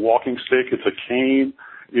stick, it's a walking stick, it's a cane,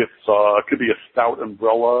 it could be a stout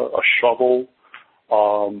umbrella, a shovel,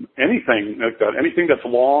 anything like that, anything that's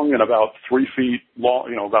long and about 3 feet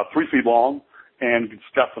long, about 3 feet long, and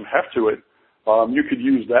it's got some heft to it. You could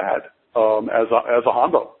use that as a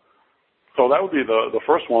hando. So that would be the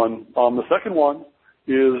first one. The second one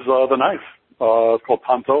is the knife. It's called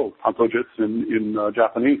tanto jitsu in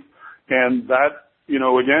Japanese, and that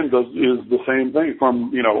again is the same thing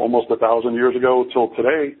from almost 1,000 years ago till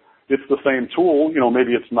today. It's the same tool.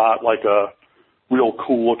 Maybe it's not like a real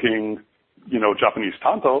cool looking Japanese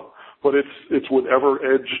tanto, but it's whatever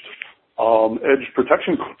edge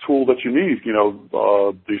protection tool that you need.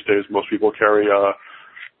 These days most people carry,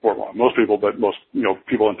 most people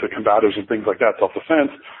people into combatives and things like that,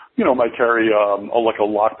 self-defense, might carry like a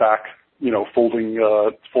lockback,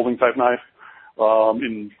 folding type knife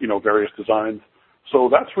in various designs. So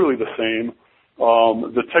that's really the same.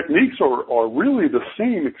 The techniques are really the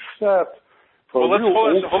same, except hold on a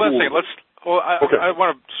second. I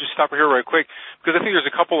want to just stop here right quick, because I think there's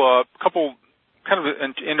a couple kind of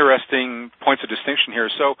interesting points of distinction here.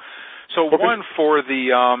 So one for the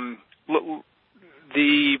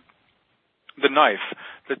knife,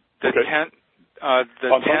 the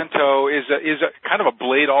tanto is a kind of a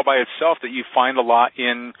blade all by itself that you find a lot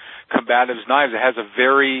in combatives knives. It has a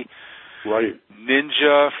very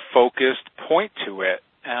ninja focused point to it.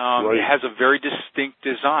 It has a very distinct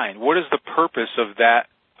design. What is the purpose of that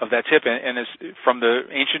tip, and is from the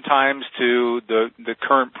ancient times to the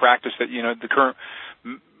current practice that the current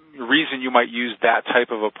reason you might use that type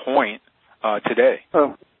of a point today?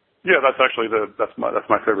 Yeah, that's actually that's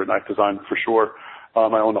my favorite knife design for sure. I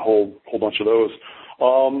own a whole bunch of those.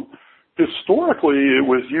 Historically, it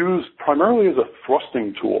was used primarily as a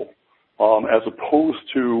thrusting tool, as opposed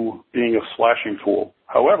to being a slashing tool.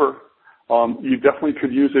 However, you definitely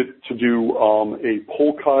could use it to do a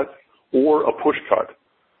pull cut or a push cut.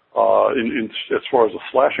 As far as a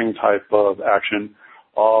slashing type of action,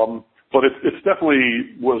 but it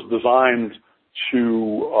definitely was designed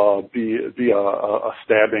to be a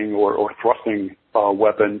stabbing or thrusting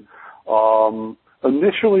weapon.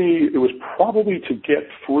 Initially, it was probably to get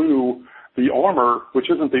through the armor, which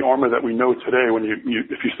isn't the armor that we know today. When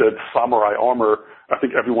if you said samurai armor, I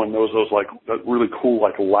think everyone knows those like that really cool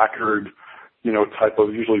like lacquered, type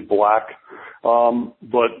of usually black.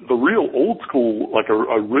 But the real old school, like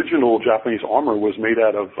original Japanese armor was made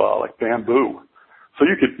out of like bamboo, so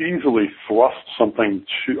you could easily thrust something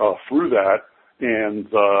through that and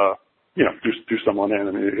do someone in.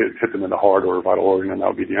 I mean, hit them in the heart or vital organ, and that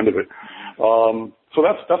would be the end of it. So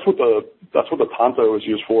that's what the tanto is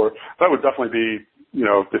used for. That would definitely be,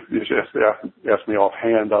 if you ask me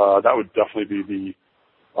offhand, that would definitely be the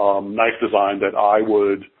knife design that I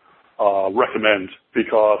would recommend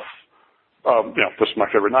because, this is my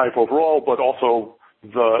favorite knife overall, but also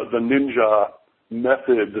the ninja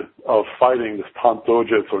method of fighting, this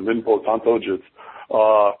tantojutsu or ninpo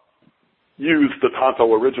tantojutsu, used the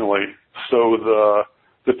tanto originally, so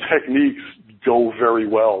the techniques go very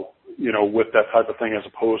well, with that type of thing as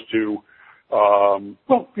opposed to,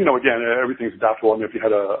 again, everything's adaptable. I mean, if you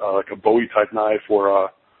had like a Bowie type knife or a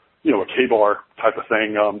K-bar type of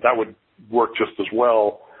thing, that would work just as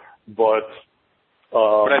well. But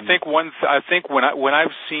I think when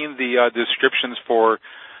I've seen the descriptions for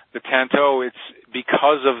the tanto, it's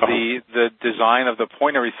because of the design of the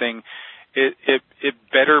point and everything. It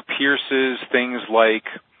better pierces things like,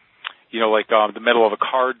 the metal of a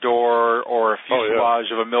car door or a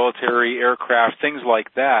fuselage of a military aircraft, things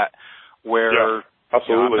like that, where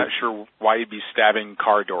absolutely. I'm not sure why you'd be stabbing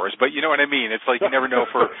car doors, but you know what I mean? It's like you never know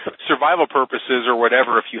for survival purposes or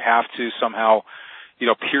whatever, if you have to somehow,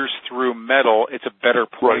 pierce through metal, it's a better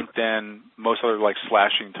point than most other like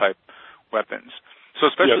slashing type weapons. So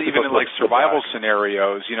especially even in like survival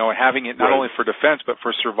scenarios, having it not only for defense but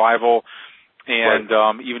for survival and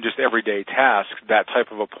even just everyday tasks, that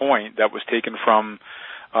type of a point that was taken from,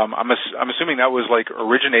 I'm assuming that was like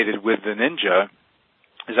originated with the ninja.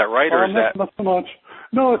 Is that right, or is that not so much?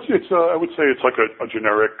 No, it's I would say it's like a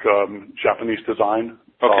generic Japanese design,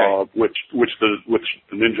 which the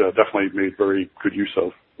ninja definitely made very good use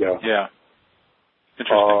of. Yeah. Yeah.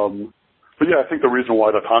 Interesting. But yeah, I think the reason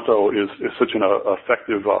why the tanto is such an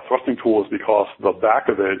effective thrusting tool is because the back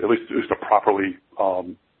of it, at least a properly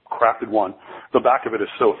crafted one, the back of it is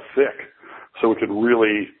so thick, so it could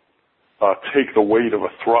really take the weight of a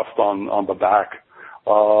thrust on the back.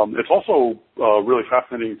 It's also really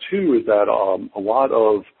fascinating too is that a lot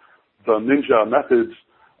of the ninja methods,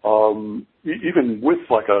 even with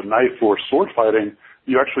like a knife or sword fighting,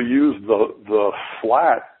 you actually use the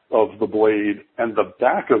flat of the blade and the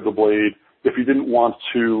back of the blade if you didn't want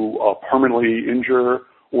to permanently injure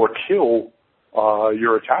or kill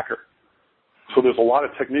your attacker. So there's a lot of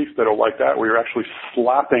techniques that are like that, where you're actually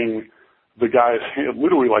slapping the guy's hand,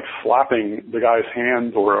 literally like slapping the guy's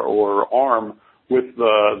hand or arm with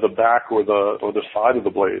the back or the side of the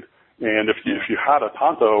blade. And if you had a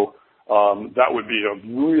tanto, that would be a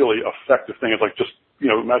really effective thing. It's like just,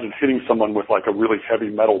 imagine hitting someone with like a really heavy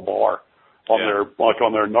metal bar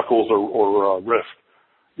on their knuckles or wrist.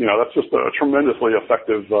 That's just a tremendously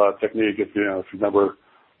effective technique if you've never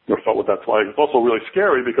felt what that's like. It's also really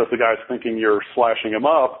scary because the guy's thinking you're slashing him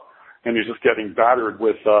up and he's just getting battered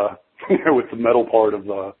with with the metal part of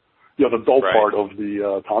the dull part of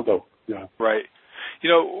the tanto. Yeah. Right.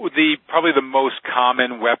 Probably the most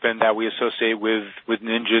common weapon that we associate with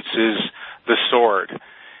ninjutsu is the sword.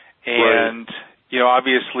 And,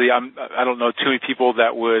 obviously I don't know too many people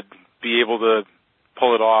that would be able to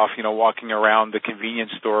pull it off, walking around the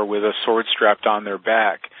convenience store with a sword strapped on their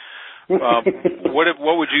back.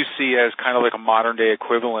 What would you see as kind of like a modern day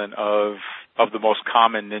equivalent of the most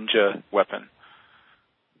common ninja weapon?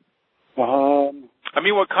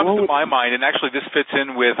 What comes to my mind, and actually this fits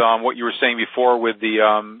in with what you were saying before with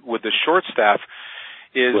the short staff,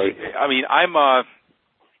 is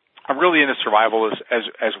I'm really into survival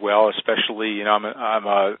as well, especially I'm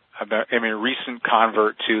a recent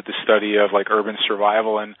convert to the study of like urban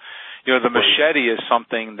survival, and the machete is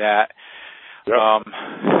something that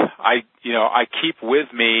I keep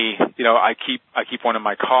with me. I keep one in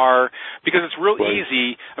my car because it's real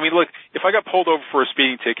easy. Look, if I got pulled over for a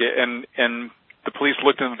speeding ticket and the police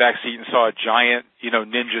looked in the back seat and saw a giant,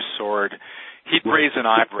 ninja sword, he'd raise an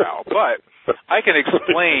eyebrow. But I can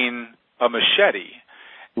explain a machete.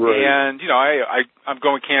 Right. And, I'm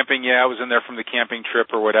going camping. Yeah, I was in there from the camping trip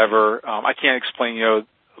or whatever. I can't explain,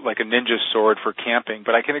 like a ninja sword for camping,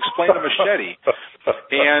 but I can explain a machete.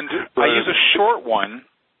 And I use a short one.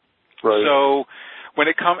 Right. So when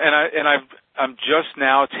it comes, and I'm just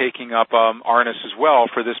now taking up Arnis as well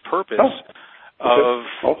for this purpose of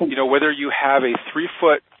awesome. Whether you have a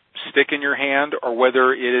 3-foot stick in your hand or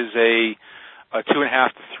whether it is a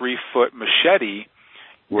 2.5 to 3 foot machete.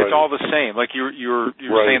 Right. It's all the same. Like you're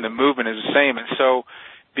right. saying, the movement is the same, and so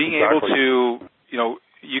being able to,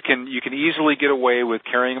 you can easily get away with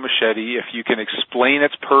carrying a machete if you can explain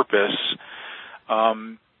its purpose,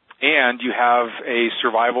 and you have a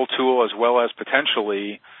survival tool as well as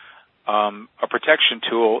potentially a protection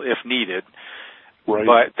tool if needed. Right.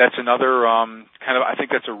 But that's another I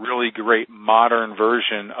think that's a really great modern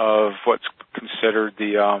version of what's considered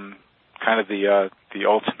the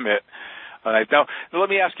ultimate. Now, let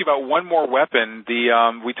me ask you about one more weapon.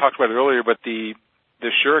 We talked about it earlier, but the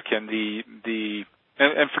shuriken,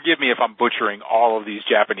 and forgive me if I'm butchering all of these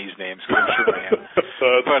Japanese names, because I'm sure I am.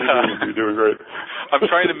 But you're doing great. I'm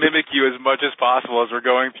trying to mimic you as much as possible as we're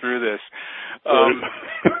going through this.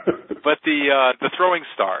 But the throwing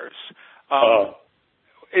stars.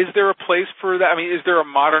 Is there a place for that? I mean, is there a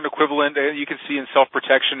modern equivalent you can see in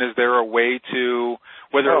self-protection? Is there a way to,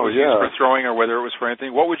 whether it was used for throwing or whether it was for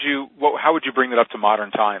anything? How would you bring that up to modern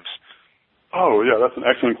times? Oh, yeah, that's an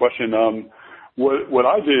excellent question. What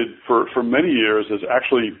I did for many years is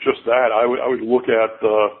actually just that. I would look at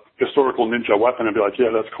the historical ninja weapon and be like,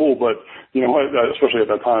 yeah, that's cool, but especially at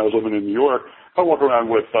that time I was living in New York, I walk around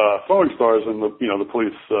with throwing stars and the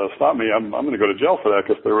police stop me. I'm going to go to jail for that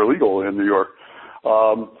because they're illegal in New York.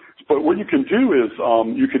 But what you can do is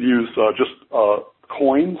you could use just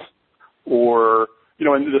coins, or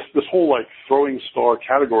and this whole like throwing star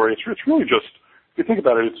category. It's really just, if you think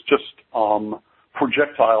about it, it's just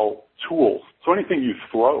projectile tools. So anything you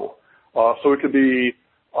throw. So it could be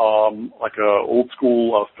like a old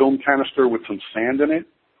school film canister with some sand in it.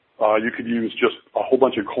 You could use just a whole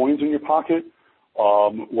bunch of coins in your pocket.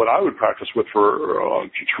 What I would practice with for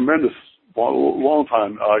tremendous long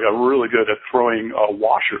time, I got really good at throwing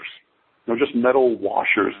washers, just metal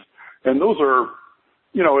washers. And those are,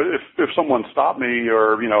 if someone stopped me,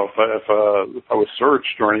 or if I was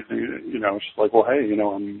searched or anything, it's just like, well, hey,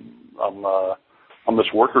 I'm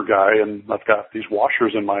this worker guy and I've got these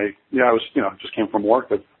washers in my, I was, just came from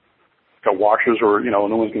work. I've got washers, or no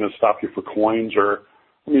one's going to stop you for coins, or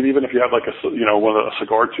even if you have like a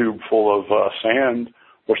cigar tube full of sand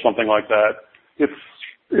or something like that, it's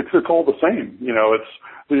all the same. It's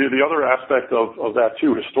the other aspect of that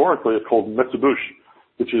too. Historically, it's called mitsubushi,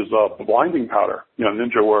 which is blinding powder.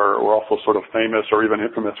 Ninja were also sort of famous or even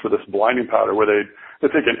infamous for this blinding powder, where they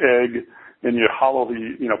take an egg and you hollow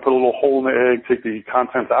put a little hole in the egg, take the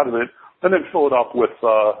contents out of it, and then fill it up with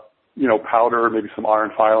powder, maybe some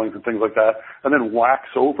iron filings and things like that, and then wax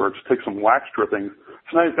over. Just take some wax drippings.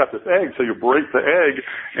 So now you've got this egg, so you break the egg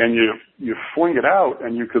and you fling it out,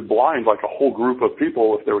 and you could blind like a whole group of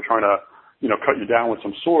people if they were trying to, cut you down with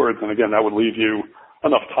some swords. And again, that would leave you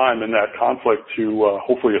enough time in that conflict to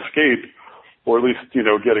hopefully escape, or at least, get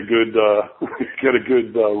a good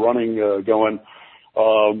running going.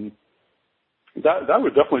 That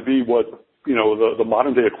would definitely be what, the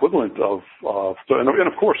modern day equivalent of, and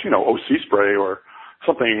of course, OC spray or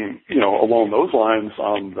something, along those lines.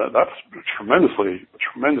 That's tremendously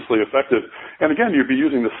effective. And again, you'd be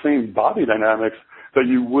using the same body dynamics that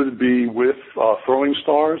you would be with throwing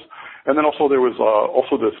stars. And then also there was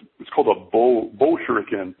also this, it's called a bow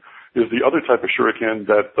shuriken, is the other type of shuriken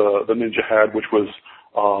that the ninja had, which was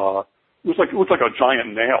it looked like a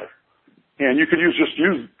giant nail. And you could use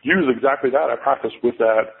exactly that. I practiced with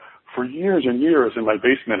that for years and years in my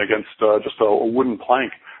basement against just a wooden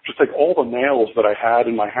plank. Just take all the nails that I had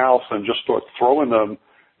in my house and just start throwing them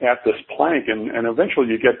at this plank, and eventually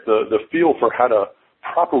you get the feel for how to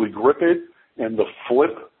properly grip it and the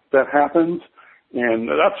flip that happens, and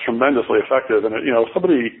that's tremendously effective. And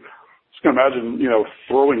somebody, just can imagine,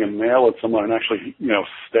 throwing a nail at someone and actually,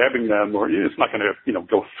 stabbing them, or it's not going to,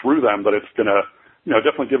 go through them, but it's going to,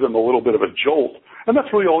 definitely give them a little bit of a jolt. And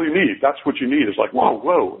that's really all you need. That's what you need, is like,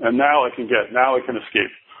 whoa, and now I can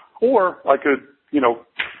escape. Or I could,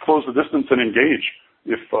 close the distance and engage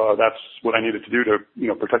if that's what I needed to do to,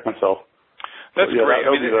 protect myself. That's great.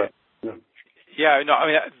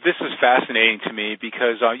 This is fascinating to me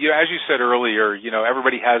because, as you said earlier,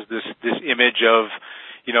 everybody has this image of,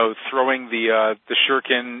 throwing the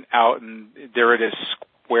shuriken out and there it is,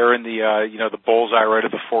 square in the bullseye right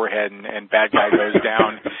at the forehead, and bad guy goes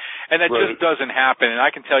down. And that just doesn't happen. And I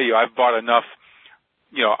can tell you, I've bought enough,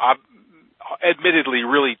 admittedly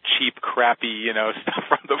really cheap, crappy, stuff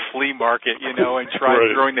from the flea market, and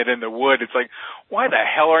tried throwing it in the wood. It's like, why the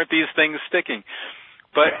hell aren't these things sticking?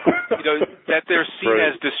 But, that they're seen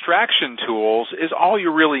right. as distraction tools is all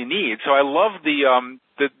you really need. So I love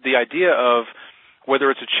the idea of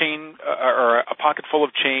whether it's a chain or a pocket full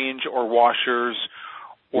of change or washers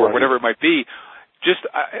or right. whatever it might be. Just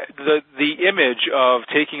the image of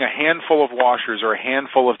taking a handful of washers or a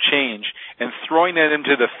handful of change and throwing it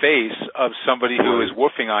into the face of somebody who is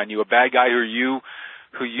woofing on you, a bad guy who you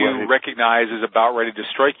right. recognize is about ready to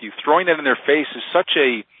strike you. Throwing that in their face is such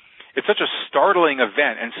a startling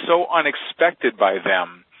event and so unexpected by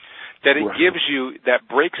them that it right. gives you that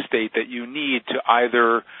break state that you need to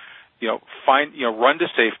either run to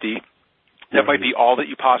safety. That might be all that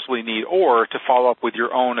you possibly need, or to follow up with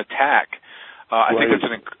your own attack. I think it's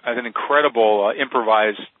an incredible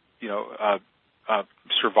improvised,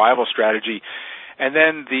 survival strategy. And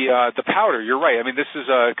then the powder, you're right. I mean, this is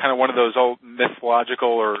kind of one of those old mythological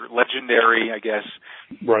or legendary, I guess,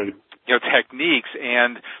 right. Techniques.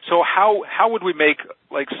 And so how would we make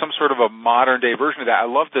like some sort of a modern day version of that? I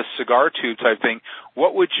love this cigar tube type thing.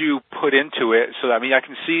 What would you put into it? So, I mean, I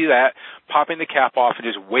can see that popping the cap off and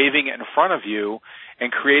just waving it in front of you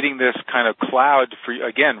and creating this kind of cloud for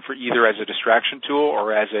either as a distraction tool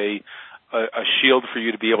or as a shield for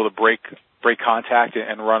you to be able to break contact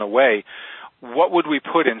and run away. What would we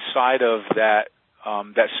put inside of that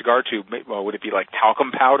cigar tube? Well, would it be like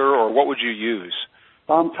talcum powder, or what would you use?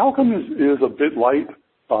 Talcum is a bit light.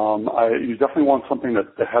 You definitely want something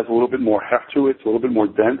that has a little bit more heft to it. It's a little bit more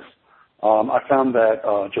dense. I found that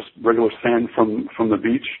just regular sand from the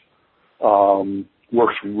beach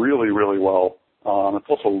works really, really well. It's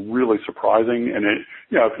also really surprising, and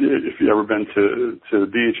if you've ever been to the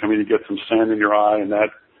beach, I mean, you get some sand in your eye, and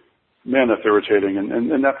that's irritating,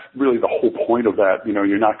 and that's really the whole point of that.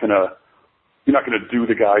 You're not gonna do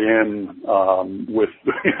the guy in with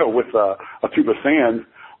a tube of sand,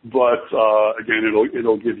 but again,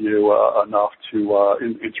 it'll give you enough to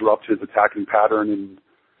interrupt his attacking pattern and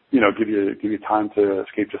give you time to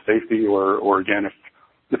escape to safety, or again,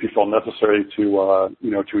 if you felt necessary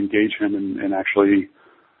to engage him and actually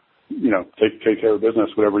take care of business,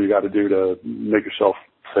 whatever you got to do to make yourself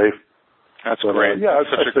safe. That's great.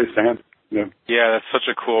 I'd say sand. Yeah. Yeah, that's such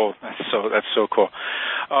a cool. That's so cool.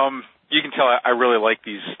 You can tell I really like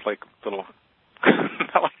these little.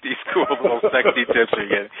 I like these cool little sexy tips you're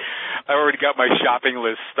getting. I already got my shopping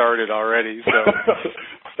list started already. So,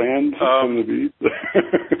 sand from the beach.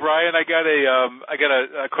 Brian, I got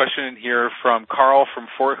a question in here from Carl from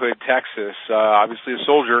Fort Hood, Texas. Obviously a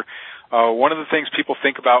soldier. One of the things people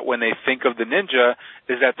think about when they think of the ninja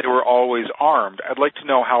is that they were always armed. I'd like to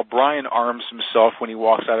know how Brian arms himself when he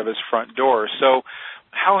walks out of his front door. So,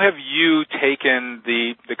 how have you taken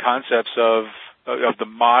the concepts of the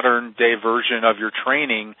modern day version of your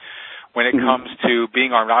training when it comes to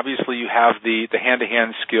being armed? Obviously, you have the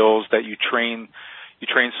hand-to-hand skills that you train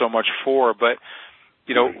so much for, but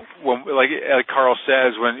when, like Carl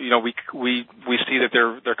says, when we see that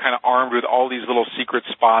they're kind of armed with all these little secret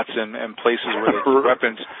spots and places where they keep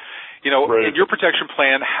weapons. Right. In your protection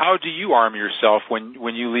plan, how do you arm yourself when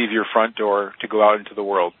you leave your front door to go out into the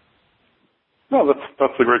world? No,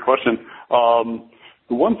 that's a great question.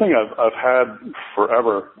 The one thing I've had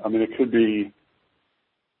forever, I mean, it could be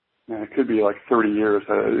like 30 years,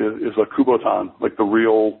 is a Kubotan, like the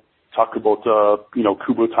real Takubota,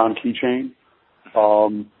 Kubotan keychain.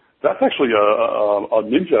 That's actually a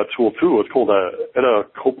ninja tool too. It's called a Eda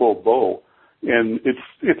Kopo bow, and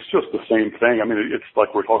it's just the same thing. I mean, it's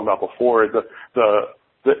like we were talking about before.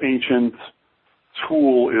 The ancient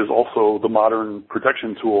tool is also the modern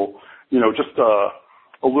protection tool. Just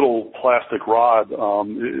a little plastic rod.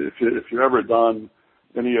 If you've ever done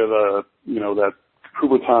any of the that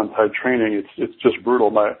Kubotan type training, it's just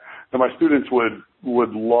brutal. My students would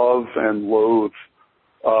love and loathe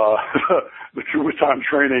the Kubotan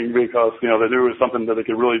training because they knew it was something that they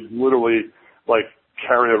could really literally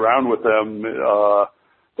carry around with them.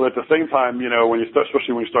 But at the same time,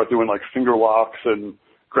 especially when you start doing finger locks and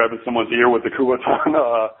grabbing someone's ear with the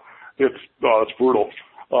Kubotan, it's brutal.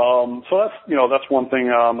 So that's one thing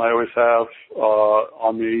I always have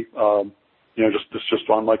on me. Just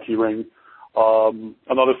on my key ring.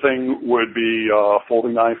 Another thing would be a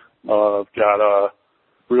folding knife. I've got a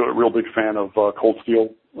real big fan of Cold Steel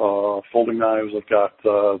folding knives. I've got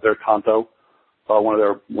their Tanto, one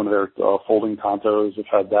of their folding Tantos. I've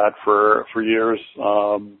had that for years.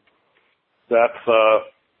 That's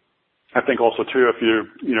I think also too, if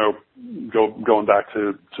going back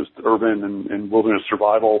to just urban and wilderness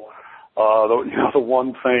survival, the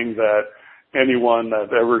one thing that anyone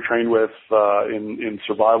I've ever trained with in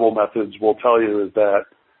survival methods will tell you is that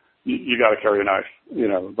you got to carry a knife. You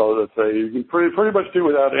know, those that say you can pretty much do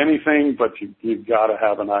without anything, but you got to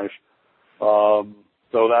have a knife. So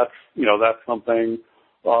that's something.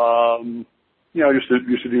 I used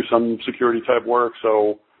to do some security type work.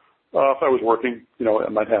 So if I was working, I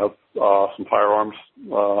might have some firearms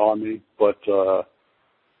on me. But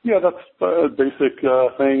that's basic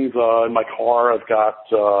things. In my car, I've got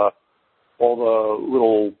all the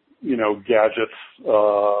little gadgets,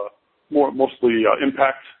 mostly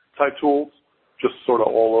impact type tools, just sort of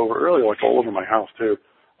all over my house too.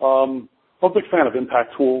 I'm a big fan of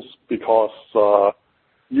impact tools because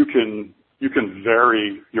you can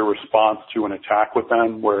vary your response to an attack with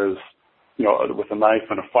them, whereas with a knife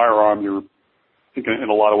and a firearm, you're thinking in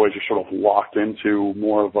a lot of ways you're sort of locked into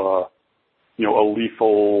more of a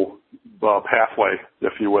lethal pathway,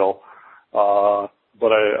 if you will.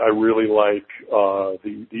 But I really like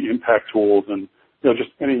the impact tools and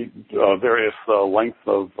just any various lengths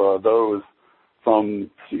of those from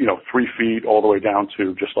 3 feet all the way down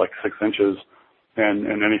to just like 6 inches and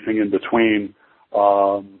anything in between.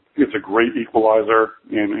 It's a great equalizer,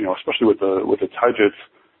 and especially with the Taijits,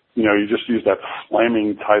 you just use that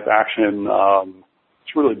slamming type action.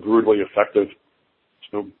 It's really brutally effective.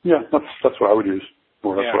 So yeah, that's what I would use,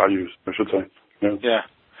 or that's what I use, I should say. Yeah.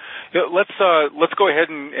 Let's go ahead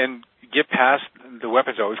and get past the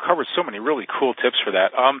weapons. We've covered so many really cool tips for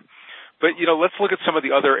that. But let's look at some of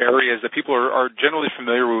the other areas that people are generally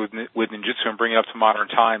familiar with ninjutsu and bring it up to modern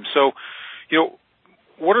times. So,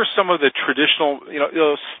 what are some of the traditional,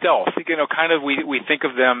 stealth? Kind of we think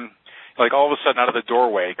of them like all of a sudden out of the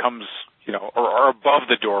doorway comes, or above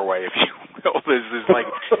the doorway, if you will. This is like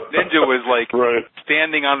ninja was like right.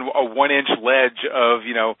 standing on a 1-inch ledge of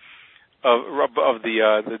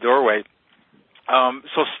the doorway.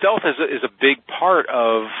 So stealth is a big part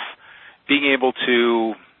of being able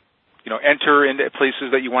to, enter into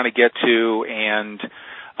places that you want to get to and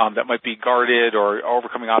that might be guarded or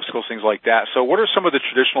overcoming obstacles, things like that. So what are some of the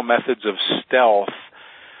traditional methods of stealth,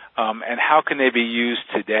 and how can they be used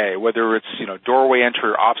today? Whether it's, doorway entry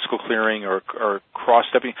or obstacle clearing or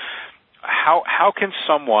cross-stepping, how can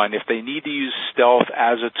someone, if they need to use stealth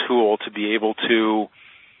as a tool to be able to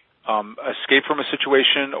escape from a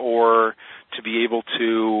situation or to be able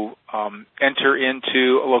to enter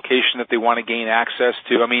into a location that they want to gain access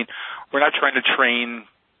to? I mean, we're not trying to train,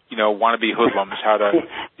 wannabe hoodlums how to,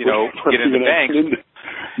 get into banks.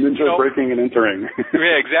 Ninja breaking and entering.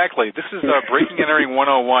 Yeah, exactly. This is Breaking and Entering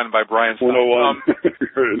 101 by Brian Stone.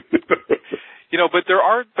 101. But there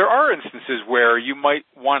are instances where you might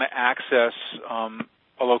want to access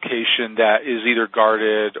a location that is either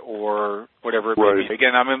guarded or whatever it may be.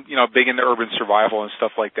 Again, I'm big into urban survival and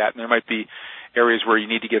stuff like that, and there might be areas where you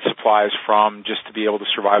need to get supplies from just to be able to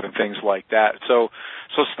survive and things like that. So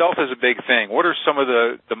stealth is a big thing. What are some of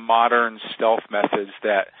the modern stealth methods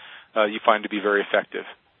that you find to be very effective?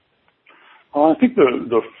 I think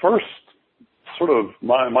the first sort of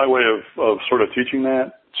my way of sort of teaching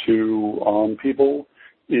that to people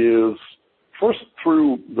is first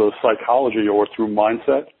through the psychology or through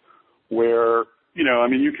mindset, where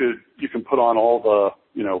you can put on all the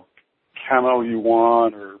camo you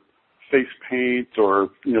want or face paint or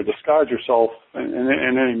disguise yourself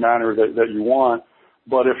in any manner that you want,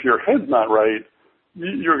 but if your head's not right,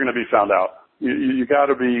 you're going to be found out. You got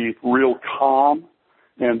to be real calm,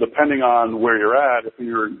 and depending on where you're at, if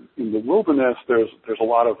you're in the wilderness, there's a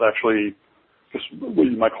lot of actually just what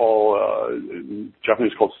you might call in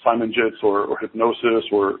Japanese called Simon-jits or hypnosis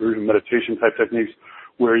or even meditation type techniques,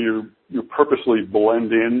 where you purposely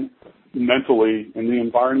blend in mentally in the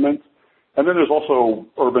environment. And then there's also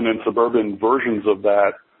urban and suburban versions of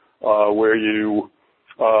that, where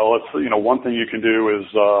one thing you can do is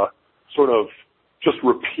sort of just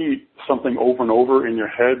repeat something over and over in your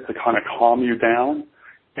head to kind of calm you down.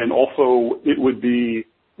 And also it would be,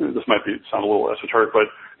 this might sound a little esoteric, but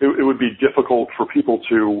it would be difficult for people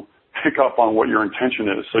to pick up on what your intention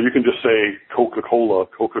is. So you can just say Coca-Cola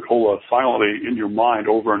silently in your mind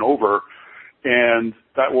over and over, and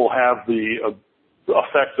that will have the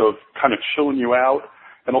effect of kind of chilling you out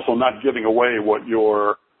and also not giving away what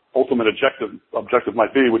your ultimate objective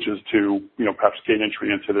might be, which is to, perhaps gain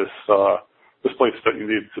entry into this place that you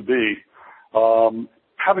need to be.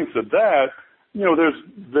 Having said that,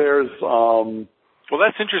 there's well,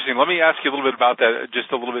 that's interesting. Let me ask you a little bit about that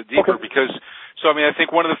just a little bit deeper, because, I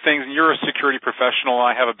think one of the things, and you're a security professional,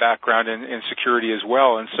 I have a background in security as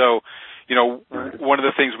well, and so, one of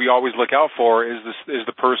the things we always look out for is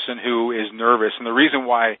the person who is nervous, and the reason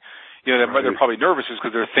why, they're probably nervous is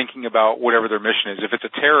because they're thinking about whatever their mission is. If it's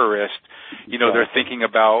a terrorist, they're thinking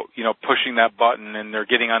about, pushing that button and they're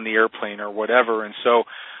getting on the airplane or whatever, and so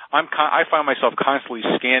I find myself constantly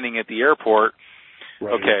scanning at the airport.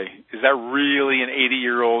 Right. Okay, is that really an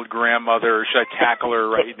 80-year-old grandmother? Should I tackle her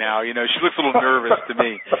right now? You know, she looks a little nervous to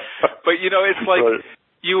me. But, you know, it's like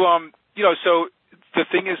so the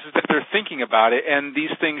thing is that they're thinking about it, and these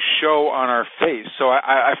things show on our face. So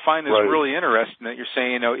I find this really interesting that you're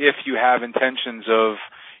saying, you know, if you have intentions of,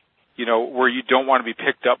 you know, where you don't want to be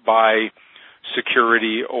picked up by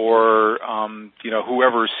security or, you know,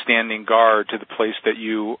 whoever's standing guard to the place that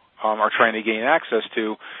you are trying to gain access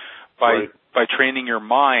to, by training your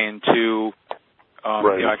mind to, you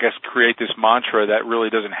know, I guess, create this mantra that really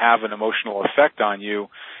doesn't have an emotional effect on you.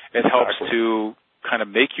 It helps to kind of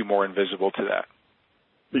make you more invisible to that.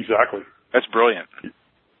 Exactly. That's brilliant.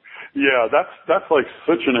 Yeah, that's like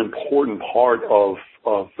such an important part of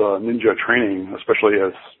ninja training, especially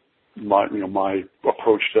as my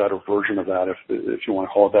approach to that, or version of that, if you want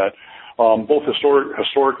to call it that. Both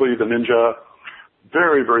historically, the ninja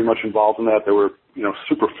very, very much involved in that. They were, you know,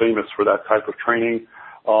 super famous for that type of training.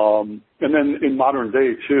 And then in modern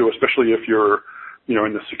day too, especially if you're, you know,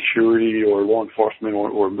 in the security or law enforcement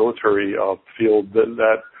or military field,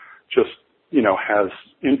 that just, you know, has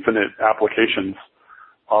infinite applications.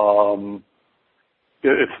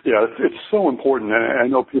 It's so important, and I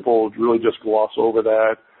know people really just gloss over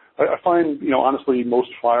that. I find, you know, honestly, most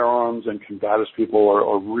firearms and combatives people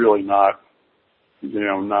are really not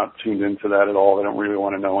tuned into that at all. They don't really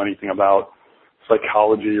want to know anything about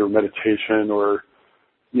psychology or meditation or,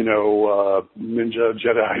 you know, ninja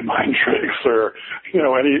Jedi mind tricks or, you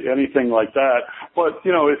know, anything like that. But,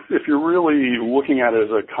 you know, if you're really looking at it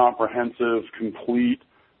as a comprehensive, complete,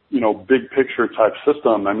 you know, big picture type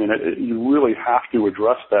system, I mean, you really have to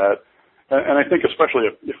address that. And I think especially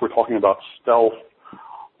if we're talking about stealth,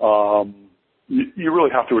 you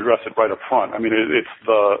really have to address it right up front. I mean,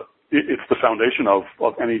 it's the foundation of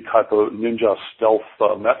any type of ninja stealth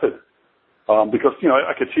method. Because, you know,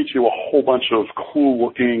 I could teach you a whole bunch of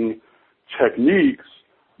cool-looking techniques,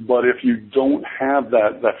 but if you don't have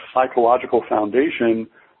that psychological foundation,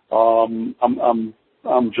 I'm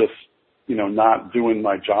just, you know, not doing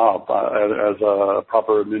my job as a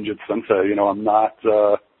proper ninja sensei. You know, I'm not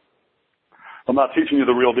teaching you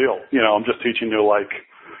the real deal. You know, I'm just teaching you like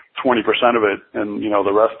 20% of it, and, you know,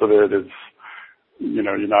 the rest of it is, you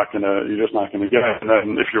know, you're just not gonna get it. And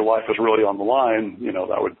then if your life is really on the line, you know,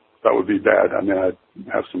 that would be bad. I mean, I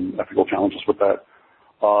have some ethical challenges with that.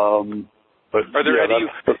 But are there any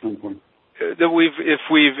that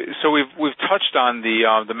we've touched on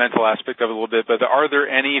the mental aspect of it a little bit, but are there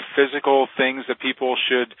any physical things that people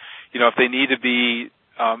should, you know, if they need to be,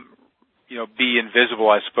 you know, be invisible?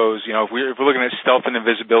 I suppose, you know, if we're looking at stealth and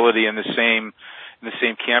invisibility in the same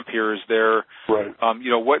camp here, is there,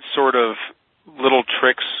 you know, what sort of little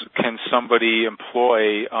tricks can somebody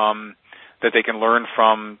employ that they can learn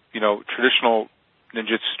from, you know, traditional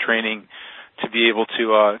ninjutsu training to be able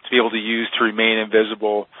to use to remain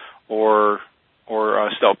invisible or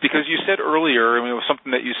stealth? Because you said earlier, I mean, it was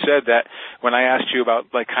something that you said that when I asked you about,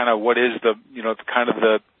 like, kind of what is the, you know, kind of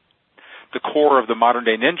the core of the modern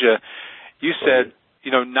day ninja, you said,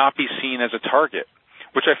 you know, not be seen as a target,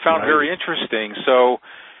 which I found very interesting. So,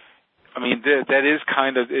 I mean, that is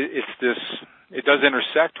kind of, it does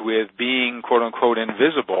intersect with being quote unquote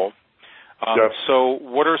invisible. So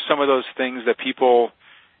what are some of those things that people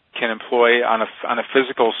can employ on a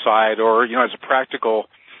physical side, or, you know, as a practical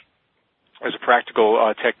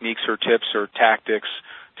techniques or tips or tactics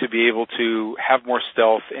to be able to have more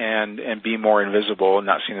stealth and be more invisible and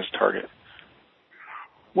not seen as a target?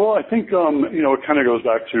 Well, I think, you know, it kind of goes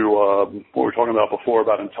back to what we were talking about before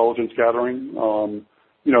about intelligence gathering.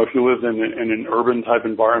 You know, if you live in an urban type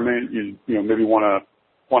environment, you know, maybe want to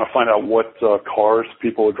find out what cars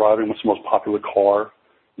people are driving, what's the most popular car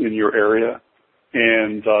in your area,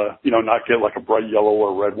 and you know, not get like a bright yellow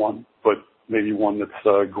or red one, but maybe one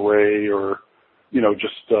that's gray or, you know,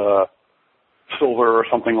 just silver or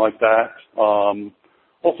something like that.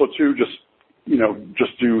 Also, too,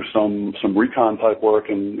 just do some recon type work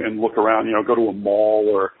and look around. You know, go to a mall,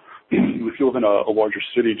 or if you live in a larger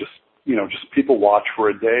city, just people watch for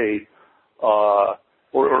a day.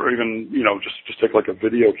 Or even, you know, just take like a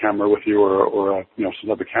video camera with you, or you know, some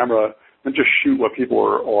type of camera, and just shoot what people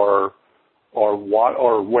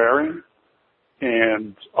are wearing,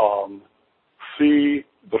 and see.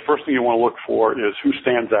 The first thing you want to look for is who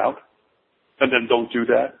stands out, and then don't do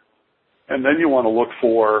that. And then you want to look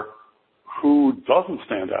for who doesn't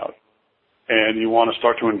stand out, and you want to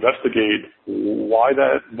start to investigate why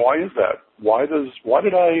is that? Why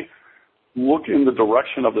did I look in the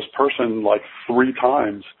direction of this person like 3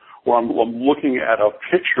 times, or I'm looking at a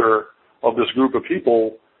picture of this group of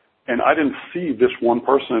people, And I didn't see this one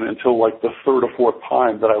person until like the third or fourth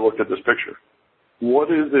time that I looked at this picture.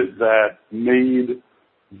 What is it that made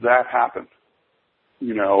that happen?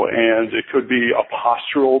 You know, and it could be a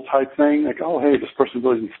postural type thing, like, oh, hey, this person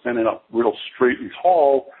really isn't standing up real straight and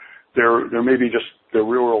tall. They're maybe just, they're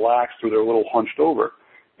real relaxed or they're a little hunched over.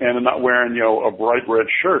 And they're not wearing, you know, a bright red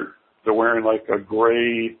shirt. They're wearing like a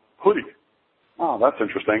gray hoodie. Oh, that's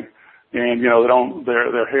interesting. And, you know,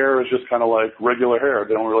 their hair is just kind of like regular hair.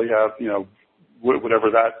 They don't really have, you know, whatever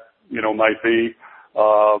that, you know, might be.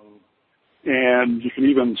 And you can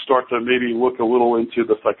even start to maybe look a little into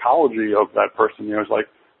the psychology of that person. You know, it's like,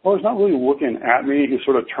 well, he's not really looking at me. He's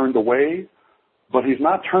sort of turned away, but he's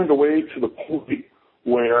not turned away to the point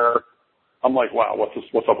where I'm like, wow,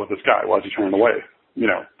 what's up with this guy? Why is he turning away? You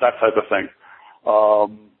know, that type of thing. I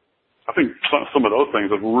think some of those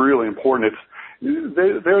things are really important.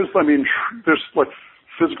 There's like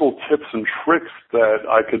physical tips and tricks that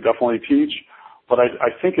I could definitely teach. But I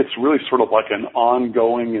think it's really sort of like an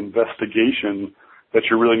ongoing investigation that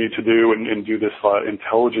you really need to do and do this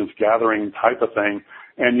intelligence gathering type of thing.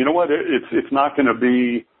 And you know what? It's not going to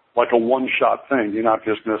be like a one-shot thing. You're not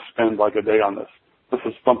just going to spend like a day on this. This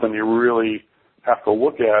is something you really have to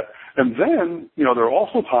look at. And then, you know, there are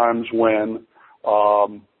also times when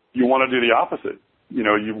you want to do the opposite. You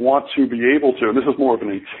know, you want to be able to, and this is more of an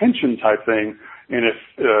intention type thing. And if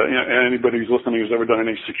anybody who's listening who's ever done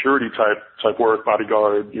any security type work,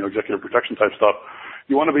 bodyguard, you know, executive protection type stuff,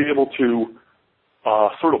 you want to be able to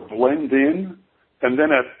sort of blend in, and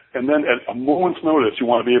then at a moment's notice, you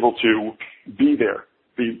want to be able to be there,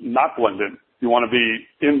 not blend in. You want to be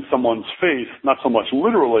in someone's face, not so much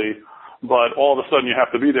literally, but all of a sudden you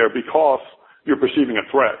have to be there because you're perceiving a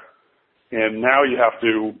threat, and now you have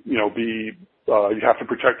to, you know, you have to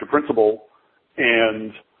protect your principal,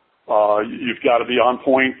 and you've got to be on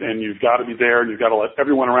point, and you've got to be there, and you've got to let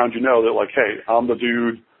everyone around you know that, like, hey, I'm the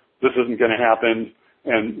dude, this isn't going to happen.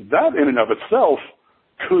 And that in and of itself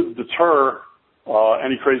could deter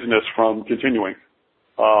any craziness from continuing.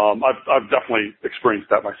 I've definitely experienced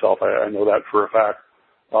that myself. I know that for a fact.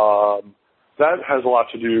 That has a lot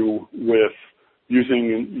to do with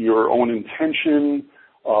using your own intention.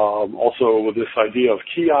 Also with this idea of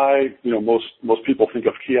ki, you know, most people think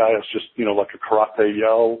of ki as just, you know, like a karate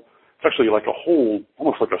yell. It's actually like a whole,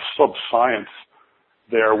 almost like a sub-science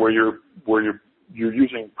there where you're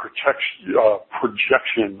using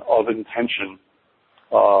projection of intention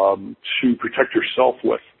to protect yourself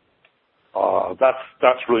with.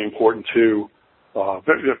 That's really important too.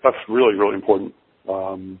 That's really, really important.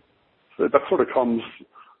 That sort of comes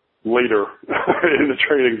later in the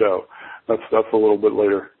training though. That's a little bit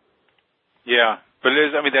later. Yeah, but it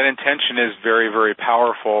is, I mean, that intention is very, very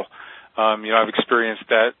powerful. You know, I've experienced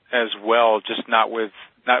that as well, just not with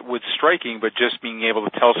striking, but just being able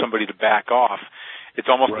to tell somebody to back off. It's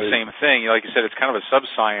almost the same thing. Like you said, it's kind of a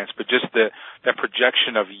sub-science, but just that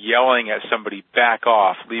projection of yelling at somebody, back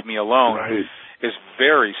off, leave me alone, is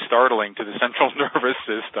very startling to the central nervous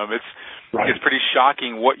system. It's pretty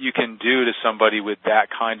shocking what you can do to somebody with that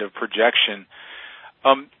kind of projection.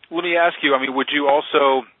 Let me ask you, I mean, would you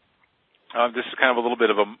also, this is kind of a little bit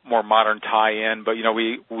of a more modern tie-in, but, you know,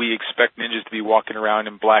 we expect ninjas to be walking around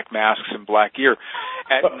in black masks and black gear.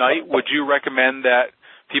 At night, would you recommend that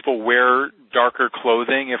people wear darker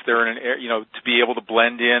clothing if they're in an, you know, to be able to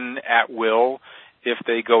blend in at will if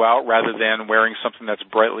they go out rather than wearing something that's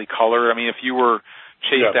brightly colored? I mean, if you were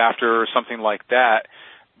chased after or something like that,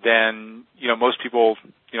 then, you know, most people,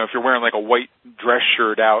 you know, if you're wearing like a white dress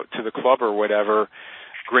shirt out to the club or whatever,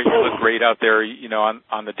 great, you look great out there, you know,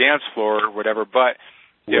 on the dance floor or whatever. But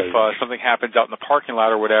if something happens out in the parking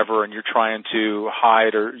lot or whatever, and you're trying to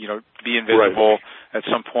hide or, you know, be invisible at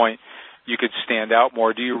some point, you could stand out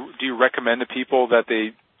more. Do you recommend to people that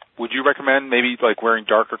would you recommend maybe like wearing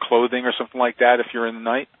darker clothing or something like that if you're in the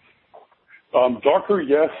night? Darker,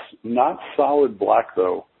 yes, not solid black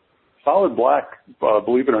though. Solid black,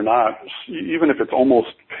 believe it or not, even if it's almost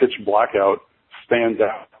pitch black out, stands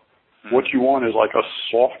out. What you want is like a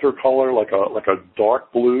softer color, like a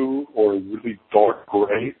dark blue or a really dark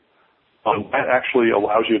gray. That actually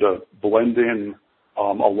allows you to blend in a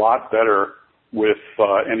lot better with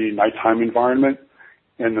any nighttime environment.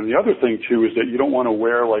 And then the other thing too is that you don't want to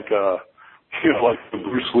wear like a, you know, like the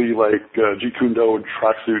Bruce Lee Jeet Kune Do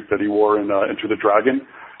tracksuit that he wore in Enter the Dragon.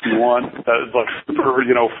 You want that like super,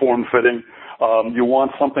 you know, form fitting. You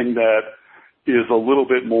want something that is a little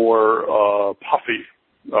bit more puffy.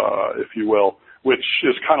 If you will, which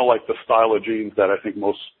is kind of like the style of jeans that I think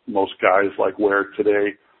most guys like wear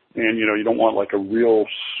today. And, you know, you don't want like a real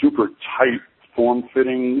super tight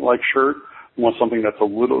form-fitting like shirt. You want something that's a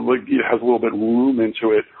little, like, it has a little bit room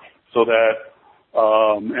into it, so that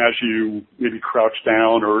as you maybe crouch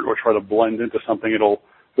down or try to blend into something, it'll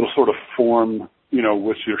sort of form,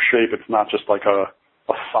 with your shape. It's not just like a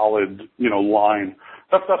solid, line.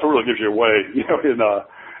 That's what really gives you away,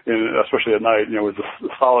 especially at night, with the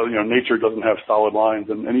solid, nature doesn't have solid lines,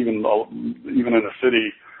 and even in a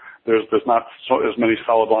city, there's not as many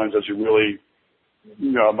solid lines as you really,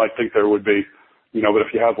 might think there would be, but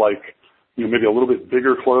if you have maybe a little bit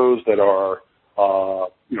bigger clothes that are,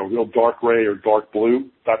 real dark gray or dark blue,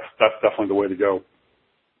 that's definitely the way to go,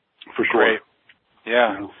 for sure. Great.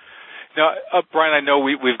 Yeah. Now, Brian, I know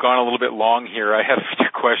we've gone a little bit long here. I have a few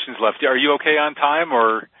questions left. Are you okay on time,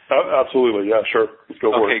 or? Absolutely. Yeah, sure. Let's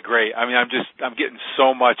go for it. Okay, great. I mean, I'm getting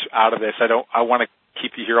so much out of this. I want to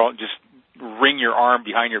keep you here. I'll just wring your arm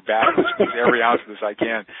behind your back and squeeze every ounce of this I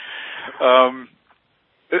can.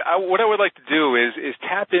 What I would like to do is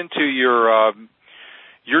tap into your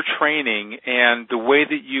training and the way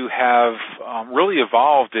that you have really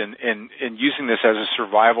evolved in using this as a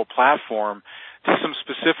survival platform to some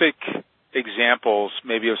specific examples,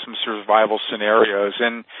 maybe of some survival scenarios.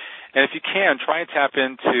 And if you can, try and tap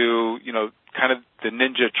into, kind of the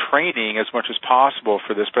ninja training as much as possible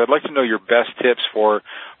for this. But I'd like to know your best tips for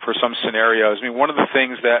some scenarios. I mean, one of the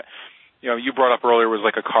things that, you brought up earlier was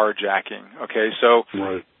like a carjacking. Okay. So,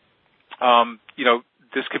 right.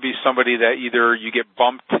 This could be somebody that either you get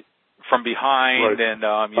bumped from behind, right, and,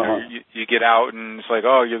 you get out and it's like,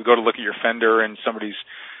 oh, you go to look at your fender and somebody's,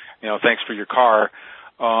 thanks for your car.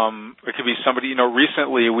 It could be somebody,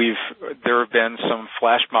 recently there have been some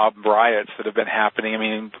flash mob riots that have been happening. I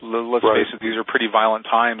mean, let's right. face it, these are pretty violent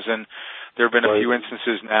times, and there have been a right. few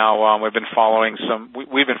instances now. We've been following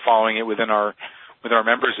it within our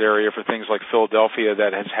members area for things like Philadelphia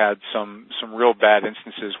that has had some real bad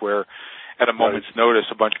instances where at a moment's right. notice,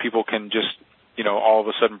 a bunch of people can just, all of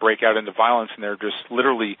a sudden break out into violence, and they're just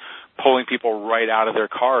literally pulling people right out of their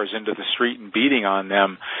cars into the street and beating on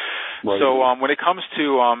them. Right. So when it comes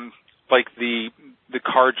to the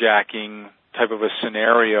carjacking type of a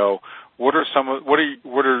scenario, what are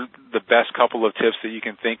the best couple of tips that you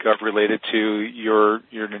can think of related to your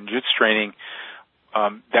ninjutsu training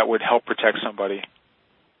that would help protect somebody?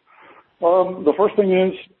 The first thing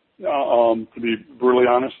is, to be brutally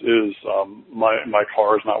honest, is my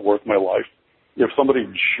car is not worth my life. If somebody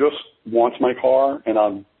just wants my car, and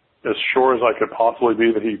I'm as sure as I could possibly be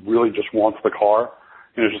that he really just wants the car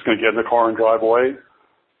and is just going to get in the car and drive away,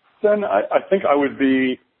 then I think I would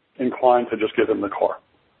be inclined to just give him the car.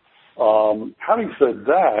 Having said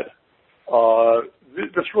that,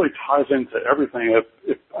 this really ties into everything.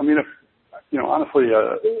 Honestly,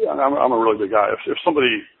 I'm a really big guy. If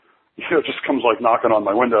somebody, just comes knocking on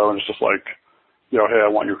my window and it's just like, hey, I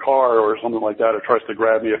want your car or something like that, or tries to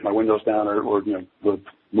grab me if my window's down or the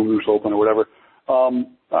moonroof's open or whatever,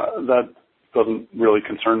 that doesn't really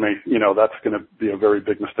concern me. That's going to be a very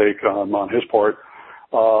big mistake on his part.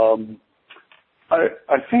 I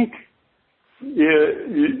think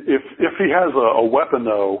if he has a weapon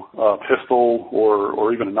though, a pistol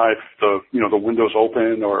or even a knife, the window's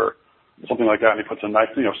open or something like that, and he puts a knife,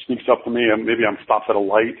 sneaks up to me, and maybe I'm stopped at a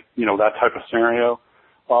light, that type of scenario.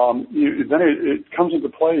 Then it comes into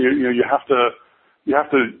play. You have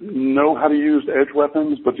to know how to use edge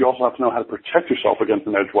weapons, but you also have to know how to protect yourself against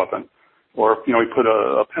an edge weapon. Or if, he put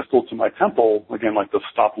a pistol to my temple, again, like the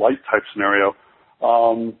stoplight type scenario,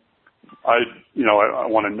 I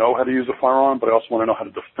want to know how to use a firearm, but I also want to know how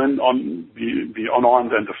to be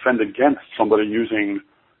unarmed and defend against somebody using,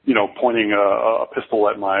 pointing a pistol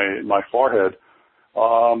at my forehead.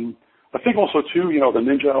 I think also too, the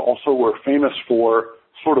ninja also were famous for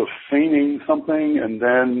sort of feigning something and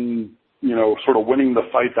then, sort of winning the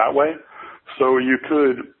fight that way. So you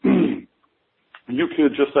could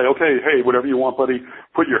just say, okay, hey, whatever you want, buddy,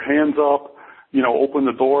 put your hands up, open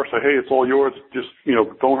the door, say, hey, it's all yours, just,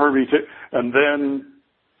 don't hurt me. And then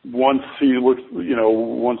once he looks,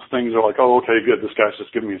 once things are like, oh, okay, good, this guy's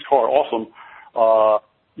just giving me his car, awesome,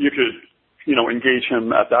 you could, engage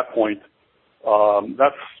him at that point.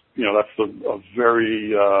 That's a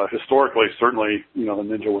very, historically, certainly, the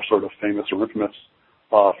ninja were sort of famous or infamous,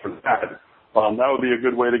 for that. That would be a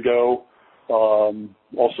good way to go.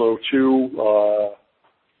 Also, too,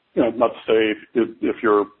 not to say if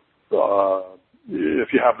you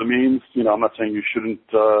have the means, I'm not saying you shouldn't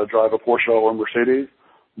drive a Porsche or a Mercedes,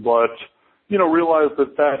 but realize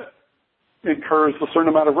that incurs a certain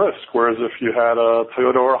amount of risk. Whereas if you had a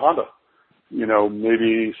Toyota or a Honda,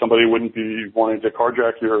 maybe somebody wouldn't be wanting to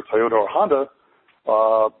carjack your Toyota or Honda,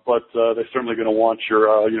 but they're certainly going to want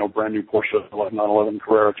your brand new Porsche 911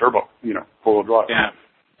 Carrera Turbo, four-wheel drive. Yeah.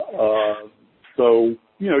 So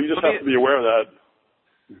you just have to be aware of that.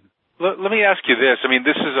 Let me ask you this. I mean,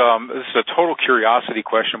 this is a total curiosity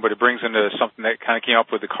question, but it brings into something that kind of came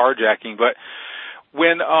up with the carjacking. But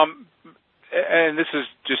when and this is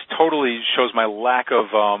just totally shows my lack of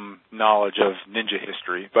knowledge of ninja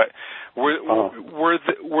history. But were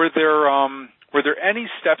there any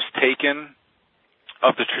steps taken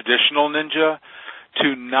of the traditional ninja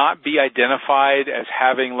to not be identified as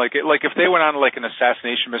having like if they went on like an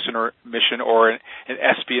assassination mission or an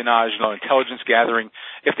espionage, intelligence gathering,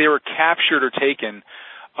 if they were captured or taken,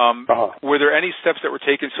 were there any steps that were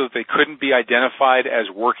taken so that they couldn't be identified as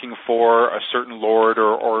working for a certain lord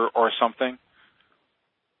or something?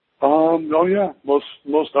 Oh yeah,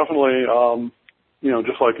 most definitely.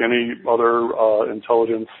 Just like any other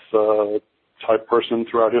intelligence type person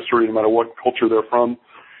throughout history, no matter what culture they're from.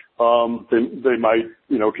 They might,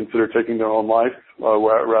 consider taking their own life,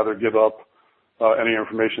 rather give up any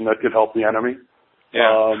information that could help the enemy.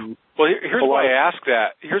 Yeah. Well, here's why I ask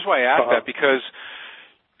that. Because,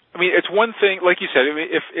 I mean, it's one thing, like you said. I mean,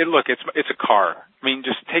 it's a car. I mean,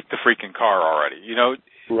 just take the freaking car already,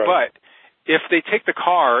 Right. But if they take the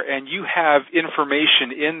car and you have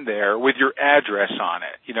information in there with your address on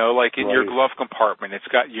it, like in your glove compartment, it's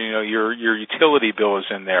got, your utility bill is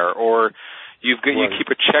in there, or you keep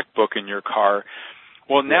a checkbook in your car.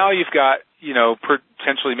 Well, now you've got,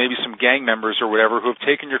 potentially maybe some gang members or whatever who have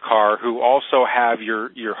taken your car, who also have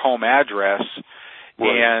your home address,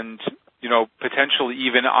 and, potentially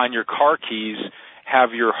even on your car keys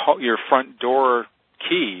have your front door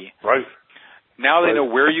key. Right. Now they know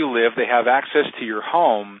where you live. They have access to your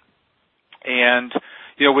home, and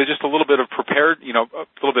with just a little bit of a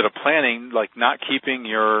little bit of planning, like not keeping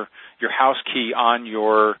your house key on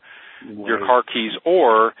your car keys,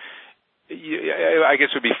 or I guess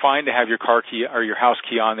it would be fine to have your car key or your house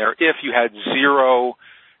key on there if you had zero,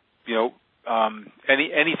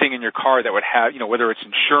 anything in your car that would have, whether it's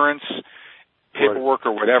insurance, paperwork,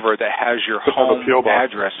 or whatever that has your home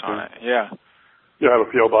address on it. Yeah. Yeah, I have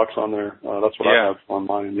a P.O. box on there. That's what I have on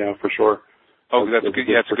mine. Yeah, for sure. Oh, that's good.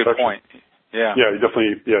 Yeah, that's a good point. Yeah. Yeah, you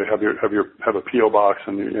definitely have a P.O. box,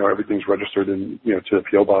 and everything's registered in to the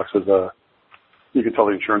P.O. box as a. You can tell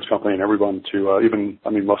the insurance company and everyone to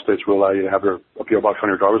most states will allow you to have a P.O. box on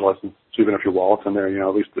your driver's license. So even if your wallet's in there,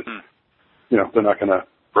 at least they're not going to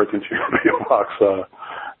break into your P.O. box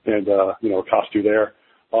and accost you there.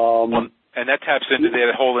 And that taps into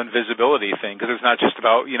the whole invisibility thing, because it's not just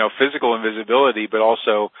about physical invisibility, but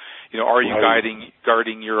also are you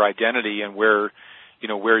guarding your identity and where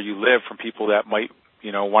you live from people that might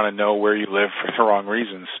want to know where you live for the wrong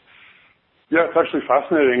reasons. Yeah, it's actually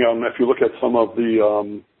fascinating. If you look at some of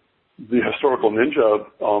the historical ninja,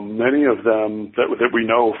 many of them that we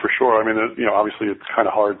know for sure. I mean, obviously it's kind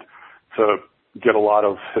of hard to get a lot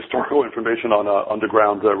of historical information on an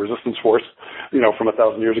underground resistance force, from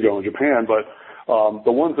 1,000 years ago in Japan. But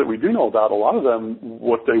the ones that we do know about, a lot of them,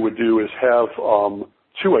 what they would do is have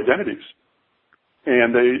two identities,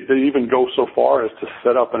 and they even go so far as to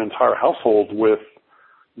set up an entire household with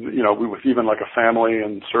even like a family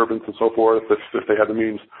and servants and so forth, if they had the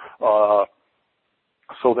means,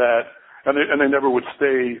 so that and they never would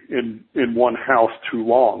stay in one house too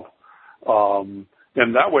long.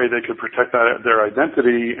 And that way they could protect their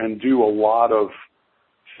identity and do a lot of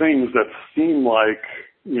things that seem like,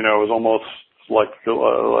 is almost like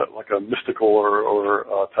a mystical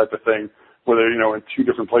or type of thing, where they're, in two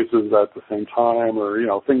different places at the same time, or,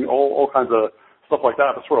 all kinds of stuff like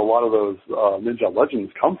that. That's where a lot of those ninja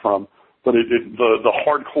legends come from. But the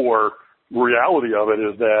hardcore reality of it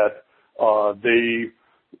is that they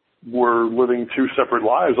were living two separate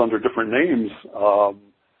lives under different names.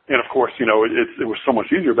 And of course, it was so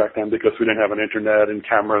much easier back then because we didn't have an internet and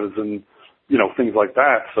cameras and, things like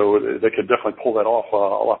that. So they could definitely pull that off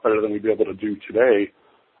a lot better than we'd be able to do today.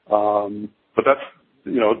 But that's,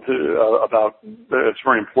 it's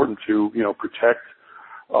very important to, protect,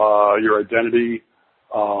 your identity,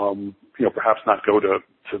 perhaps not go to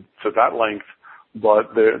that length,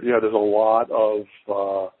 but there's a lot of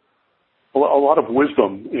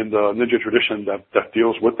wisdom in the ninja tradition that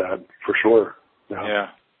deals with that for sure. Yeah.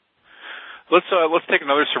 Let's take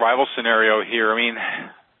another survival scenario here. I mean,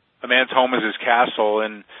 a man's home is his castle,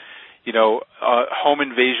 and home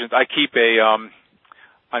invasions. I keep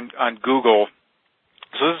on Google.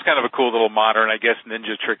 So this is kind of a cool little modern, I guess,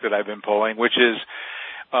 ninja trick that I've been pulling, which is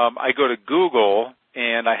I go to Google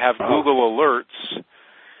and I have Google Alerts.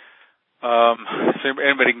 So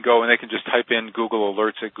anybody can go and they can just type in Google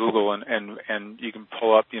Alerts at Google, and you can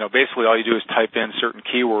pull up, basically all you do is type in certain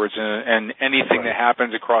keywords and anything that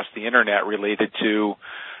happens across the internet related to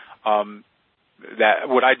that.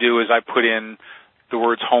 What I do is I put in the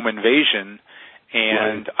words home invasion,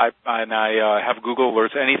 And I have Google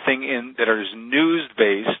Alerts. Anything that is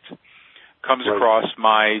news-based comes across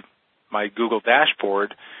my Google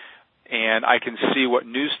dashboard, and I can see what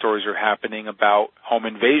news stories are happening about home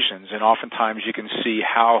invasions. And oftentimes you can see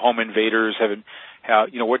how home invaders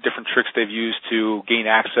what different tricks they've used to gain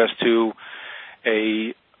access to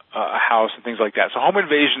a house and things like that. So home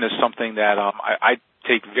invasion is something that I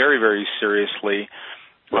take very, very seriously,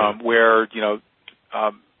 where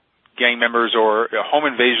gang members or home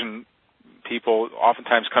invasion people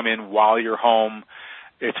oftentimes come in while you're home.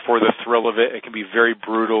 It's for the thrill of it. It can be very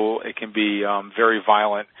brutal. It can be very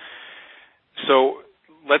violent. So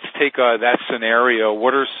let's take that scenario.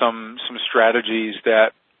 What are some strategies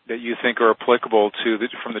that you think are applicable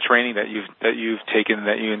from the training that you've taken,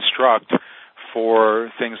 that you instruct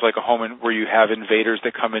for things like a home where you have invaders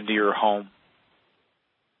that come into your home?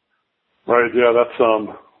 Right. Yeah, that's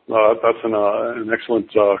an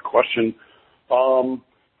excellent question.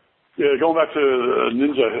 Going back to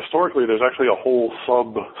Ninja, historically, there's actually a whole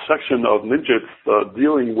subsection of Ninja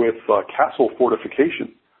dealing with castle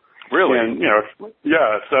fortification. Really? And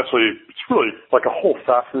it's really like a whole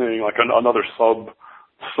fascinating, like another sub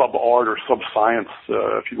art or sub science,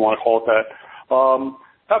 if you want to call it that.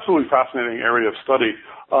 Absolutely fascinating area of study.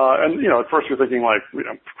 And at first you're thinking like,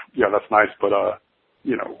 that's nice, but I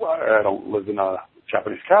don't live in a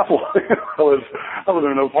Japanese castle. I live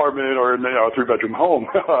in an apartment or in a 3-bedroom home.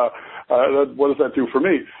 What does that do for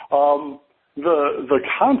me? The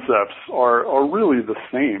concepts are really the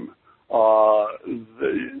same,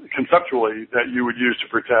 conceptually, that you would use to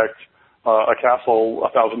protect a castle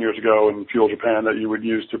 1,000 years ago in feudal Japan, that you would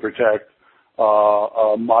use to protect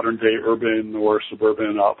a modern-day urban or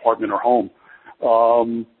suburban apartment or home.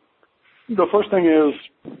 The first thing is,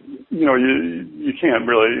 you can't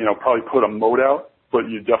really, probably put a moat out, but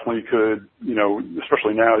you definitely could,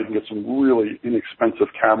 especially now, you can get some really inexpensive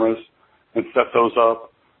cameras and set those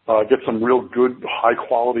up, get some real good,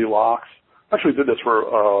 high-quality locks. I actually did this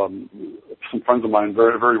for some friends of mine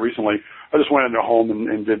very, very recently. I just went into a home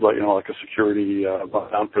and did like a security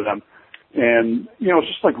down for them. And, it's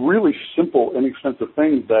just like really simple, inexpensive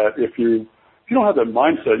things that if you don't have that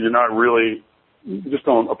mindset, you just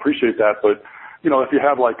don't appreciate that. But, if you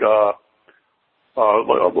have like a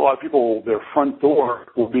lot of people, their front door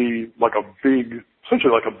will be like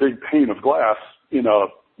essentially like a big pane of glass in a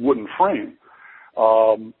wooden frame.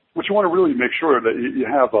 Which you want to really make sure that you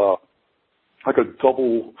have a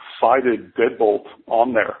double-sided deadbolt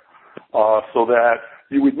on there, so that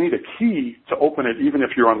you would need a key to open it even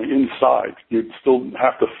if you're on the inside. You'd still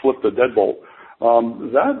have to flip the deadbolt.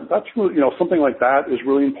 That's really, something like that is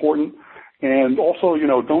really important. And also,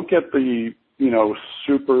 don't get the,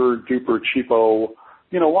 super duper cheapo,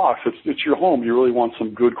 locks. It's your home. You really want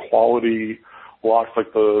some good quality locks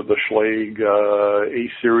like the Schlage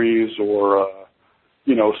A-Series or,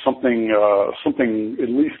 something at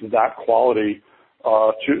least that quality,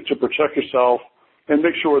 to protect yourself and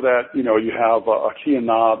make sure that, you have a key and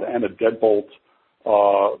knob and a deadbolt,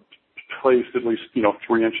 placed at least,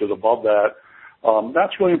 3 inches above that.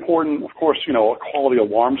 That's really important. Of course, a quality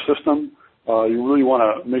alarm system. You really want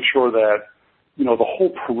to make sure that, the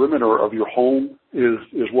whole perimeter of your home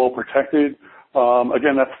is well protected.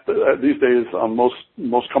 Again, these days,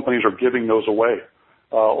 most companies are giving those away.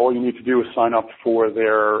 All you need to do is sign up for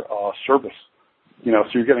their service. So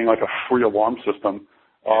you're getting like a free alarm system.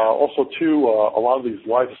 Also, too, a lot of these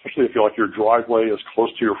lights, especially if your driveway is close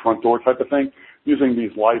to your front door type of thing, using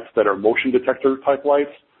these lights that are motion detector type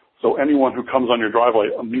lights. So anyone who comes on your driveway,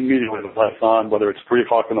 immediately the light's on, whether it's 3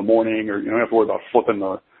 o'clock in the morning or you don't have to worry about flipping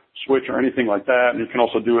the switch or anything like that. And you can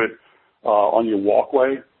also do it on your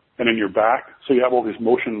walkway and in your back. So you have all these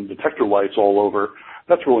motion detector lights all over.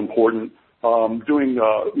 That's real important.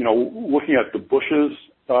 Looking at the bushes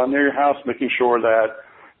near your house, making sure that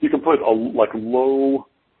you can put low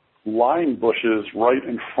lying bushes right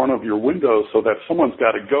in front of your window so that someone's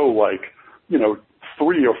got to go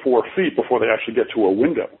 3 or 4 feet before they actually get to a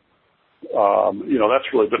window. That's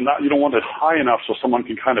really, but you don't want it high enough so someone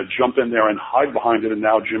can kind of jump in there and hide behind it and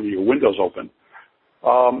now, Jimmy, your window's open.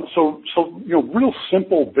 So real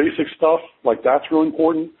simple, basic stuff like that's really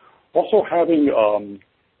important. Also having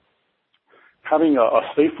a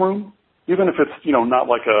safe room, even if it's, not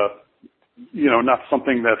like not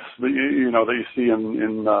something that's, that you see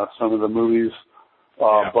in some of the movies,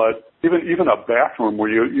 but even a bathroom where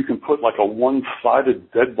you can put like a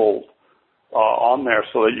one-sided deadbolt on there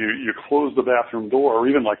so that you close the bathroom door, or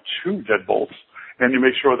even like 2 deadbolts, and you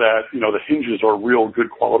make sure that, the hinges are real good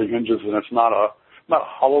quality hinges and it's not a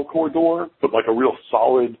hollow core door, but like a real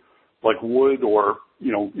solid, like wood or,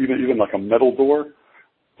 even like a metal door.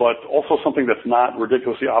 but also something that's not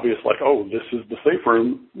ridiculously obvious, like, oh, this is the safe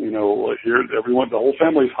room, here, everyone, the whole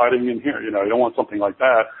family's hiding in here. You don't want something like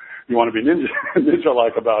that. You want to be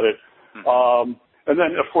ninja-like about it. And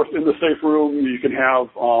then, of course, in the safe room, you can have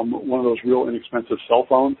one of those real inexpensive cell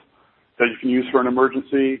phones that you can use for an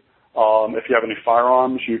emergency. If you have any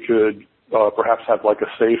firearms, you could perhaps have like a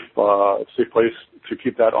safe place to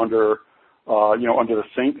keep that under the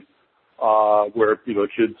sink, where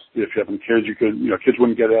kids, if you have any kids, you could, kids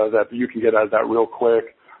wouldn't get out of that, but you can get out of that real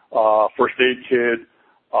quick. First aid kit,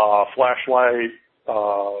 flashlight,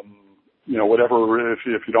 whatever. If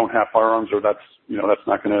you don't have firearms, or that's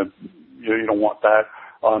not going to, you don't want that.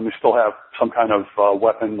 You still have some kind of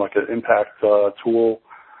weapon, like an impact tool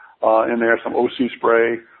in there, some OC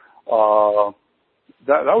spray.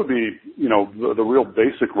 That would be, the real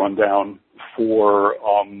basic rundown for,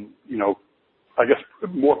 I guess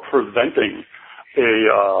more preventing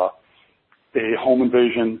a home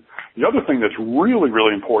invasion. The other thing that's really,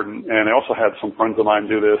 really important, and I also had some friends of mine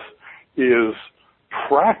do this, is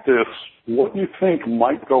practice what you think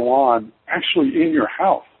might go on actually in your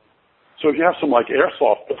house. So if you have some like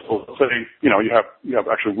airsoft pistols, say, you have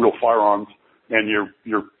actually real firearms and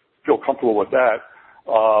you feel comfortable with that,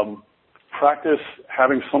 practice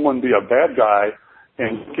having someone be a bad guy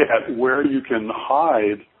and look at where you can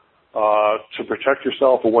hide to protect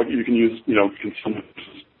yourself, or what you can use,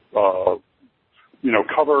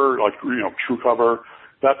 cover, like, true cover,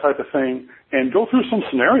 that type of thing, and go through some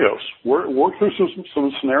scenarios. Work through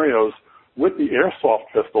some scenarios with the airsoft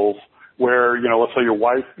pistols where, let's say your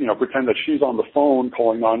wife, pretend that she's on the phone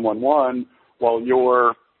calling 911 while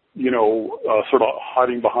you're, sort of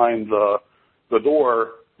hiding behind the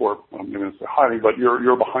door, or I'm going to say hiding, but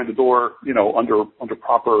you're behind the door, under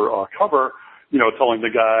proper cover, telling the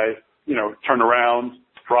guy, turn around,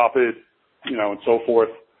 drop it, and so forth,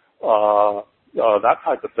 that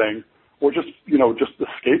type of thing, or just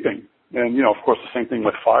escaping. And, of course, the same thing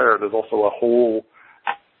with fire. There's also a whole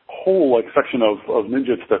like section of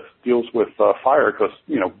ninjas that deals with fire, because,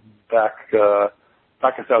 back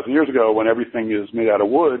 1,000 years ago, when everything is made out of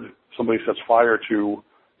wood, somebody sets fire to,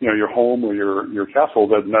 your home or your castle,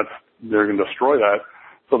 then they're going to destroy that.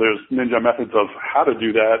 So there's ninja methods of how to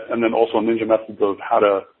do that, and then also ninja methods of how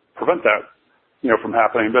to prevent that, from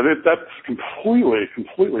happening. But that's completely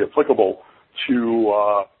applicable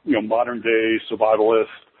to, modern day survivalist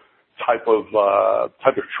type of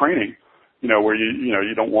training, where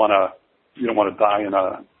you don't want to die in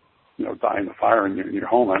a fire in your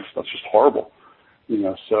home. That's just horrible.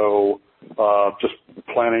 So just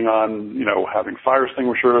planning on, having fire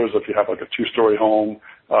extinguishers if you have like a 2-story home,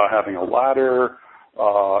 having a ladder,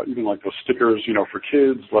 even like those stickers, for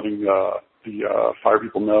kids, letting the fire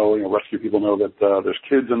people know, rescue people know that there's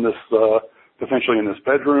kids in this, potentially in this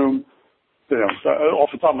bedroom. Off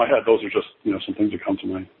the top of my head, those are just, some things that come to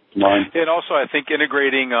mind. And also, I think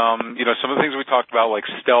integrating, some of the things we talked about, like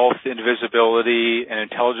stealth, invisibility, and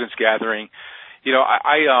intelligence gathering.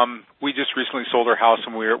 We just recently sold our house,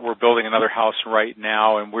 and we're building another house right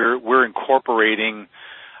now, and we're incorporating.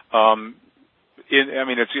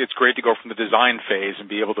 It's great to go from the design phase and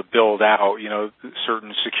be able to build out,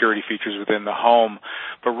 certain security features within the home.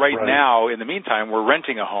 But right now, in the meantime, we're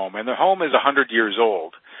renting a home, and the home is 100 years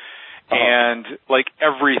old. And like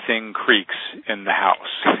everything creaks in the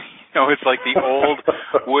house. It's like the old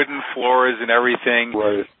wooden floors and everything.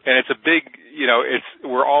 Right. And it's a big,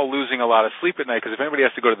 we're all losing a lot of sleep at night, because if anybody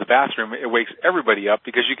has to go to the bathroom, it wakes everybody up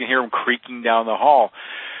because you can hear them creaking down the hall.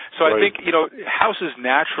 So I think, houses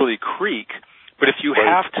naturally creak. But if you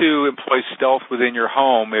have to employ stealth within your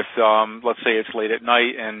home, if, let's say it's late at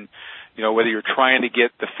night and, whether you're trying to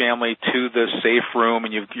get the family to the safe room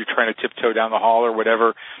and you're trying to tiptoe down the hall or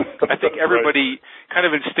whatever, I think everybody kind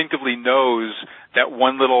of instinctively knows that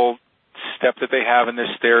one little step that they have in the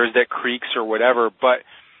stairs that creaks or whatever. But,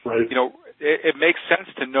 it makes sense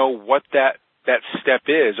to know what that step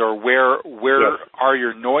is, or where are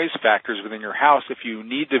your noise factors within your house if you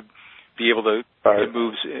need to be able to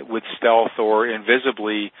move with stealth or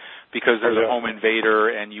invisibly because there's a home invader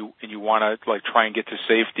and you want to like try and get to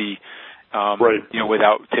safety,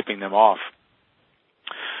 without tipping them off.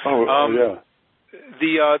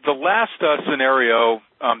 The last scenario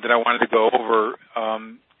that I wanted to go over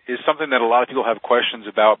is something that a lot of people have questions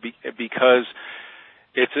about because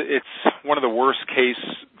it's one of the worst case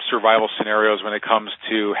survival scenarios when it comes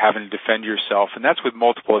to having to defend yourself, and that's with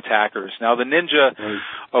multiple attackers. Now, the ninja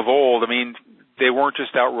of old, they weren't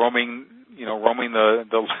just out roaming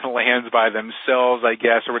the lands by themselves, I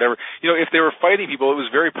guess, or whatever. If they were fighting people, it was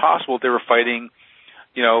very possible they were fighting,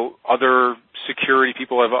 other security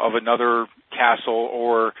people of another castle,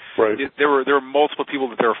 or right. there were multiple people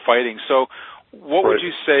that they were fighting. So what would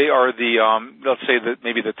you say are the, let's say that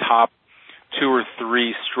maybe the top 2 or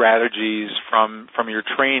 3 strategies from your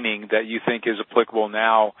training that you think is applicable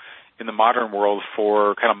now in the modern world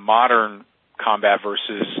for kind of modern combat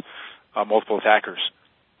versus multiple attackers?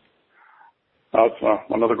 That's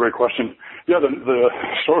another great question. Yeah, the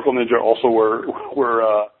historical ninja also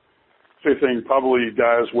were facing probably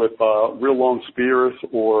guys with real long spears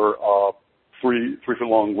or 3 foot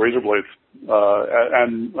long razor blades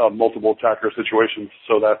and multiple attacker situations.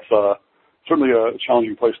 So that's certainly a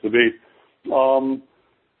challenging place to be.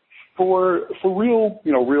 For real,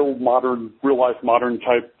 real life modern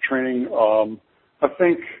type training, I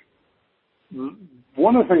think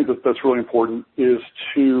one of the things that's really important is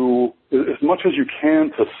to, as much as you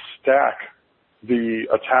can, to stack the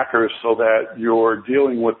attackers so that you're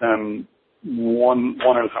dealing with them one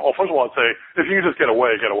at a time. Well, first of all, I'd say if you can just get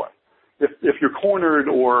away, get away. If you're cornered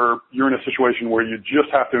or you're in a situation where you just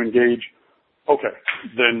have to engage, okay,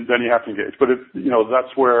 then you have to engage. But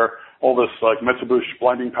that's where all this like Metsubushi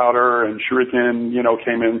blinding powder and shuriken,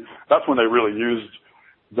 came in. That's when they really used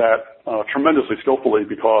that tremendously skillfully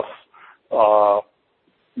because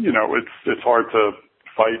it's hard to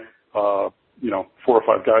fight 4 or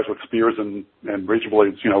 5 guys with spears and razor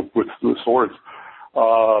blades, with swords,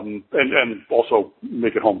 and also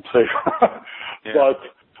make it home safe. Yeah. But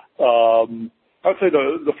I would say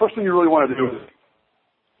the first thing you really want to do is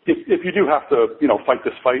if you do have to fight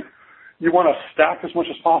this fight, you want to stack as much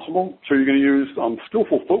as possible. So you're going to use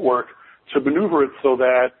skillful footwork to maneuver it so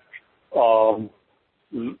that the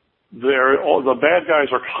bad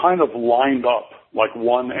guys are kind of lined up, like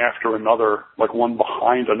one after another, like one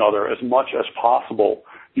behind another, as much as possible.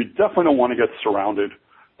 You definitely don't want to get surrounded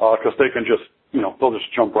because they can just, they'll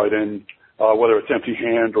just jump right in, whether it's empty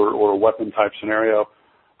hand or a weapon type scenario.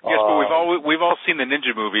 Yes, but we've all seen the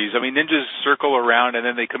ninja movies. I mean, ninjas circle around and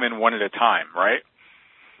then they come in one at a time, right?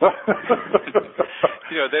 They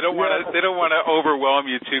don't want to overwhelm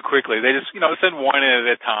you too quickly. They just send one in at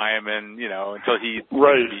a time, and until he's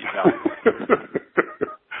beaten up.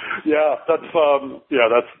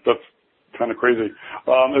 That's kind of crazy.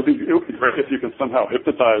 It would be great if you can somehow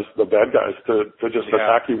hypnotize the bad guys to just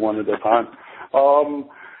attack you one at a time.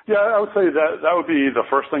 I would say that would be the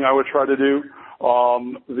first thing I would try to do.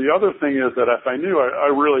 The other thing is that if I knew I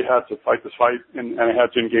really had to fight this fight and I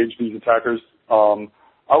had to engage these attackers,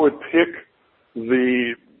 I would pick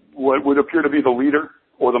what would appear to be the leader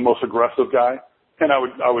or the most aggressive guy, and I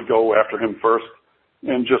would go after him first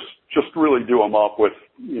and just really do him up with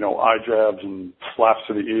eye jabs and slaps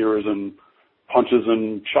to the ears and punches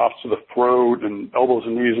and chops to the throat and elbows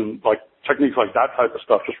and knees and like techniques like that type of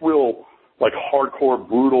stuff, just real like hardcore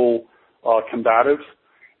brutal combatives,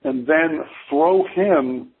 and then throw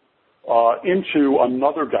him into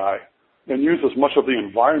another guy and use as much of the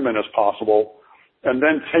environment as possible, and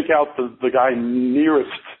then take out the guy nearest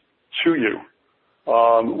to you,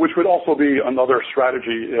 which would also be another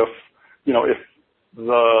strategy if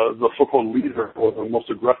the so-called leader or the most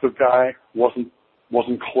aggressive guy wasn't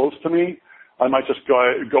close to me. I might just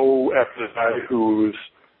go after the guy who's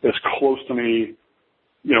as close to me,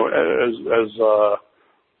 as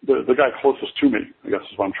the guy closest to me, I guess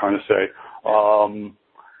is what I'm trying to say.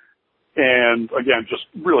 And again, just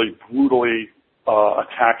really brutally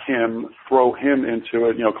attack him, throw him into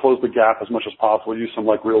it, close the gap as much as possible, use some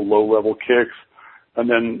like real low-level kicks, and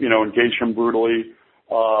then, engage him brutally,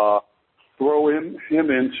 throw him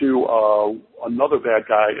into another bad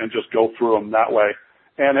guy and just go through him that way.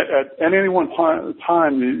 And at any one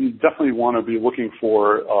time, you definitely want to be looking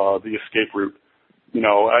for the escape route.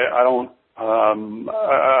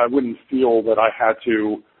 I wouldn't feel that I had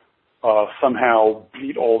to somehow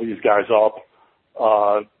beat all these guys up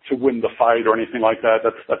to win the fight or anything like that.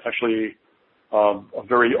 That's actually a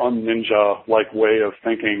very un-ninja-like way of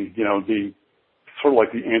thinking. The sort of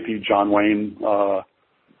like the anti-John Wayne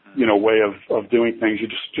way of doing things. You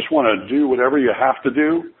just want to do whatever you have to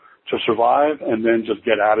do to survive, and then just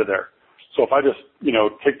get out of there. So if I just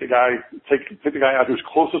take the guy out who's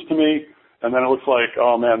closest to me, and then it looks like,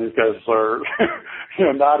 oh man, these guys are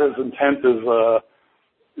not as intent as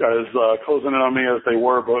closing in on me as they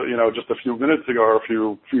were, but just a few minutes ago or a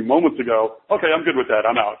few moments ago. Okay, I'm good with that.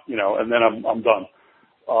 I'm out. And then I'm done.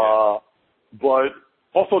 But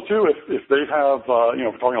also too, if they have,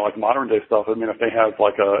 if we're talking like modern day stuff, I mean, if they have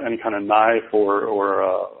like any kind of knife or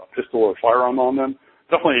a pistol or firearm on them,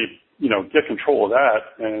 definitely get control of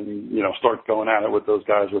that and start going at it with those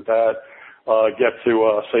guys with that. Get to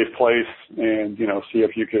a safe place and see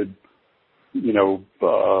if you could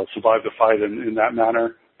survive the fight in that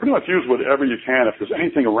manner. pretty much use whatever you can. If there's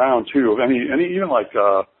anything around too, any even like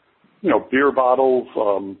beer bottles,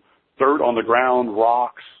 dirt on the ground,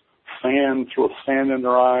 rocks, sand, throw sand in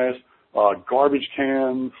their eyes, garbage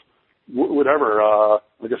cans, whatever. I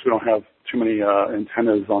guess we don't have too many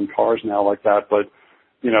antennas on cars now like that, but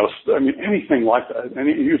anything like that.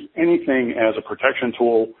 Use anything as a protection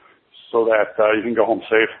tool so that you can go home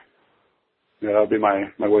safe. Yeah, that'd be my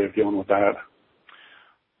way of dealing with that.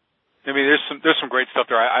 I mean, there's some great stuff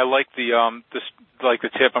there. I like the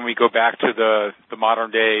tip, and we go back to the modern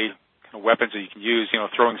day weapons that you can use.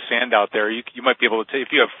 Throwing sand out there, you might be able to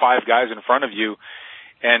if you have 5 guys in front of you,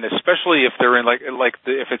 and especially if they're in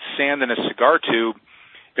if it's sand in a cigar tube,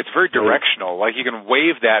 it's very directional. Like you can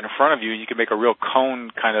wave that in front of you, you can make a real cone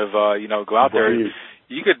kind of go out there.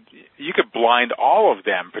 You could blind all of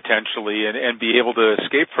them potentially and be able to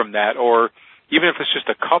escape from that, or even if it's just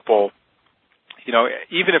a couple.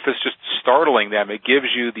 Even if it's just startling them, it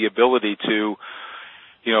gives you the ability to,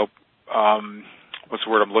 what's the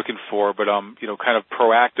word I'm looking for? But kind of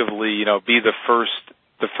proactively, be the first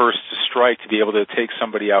to strike, to be able to take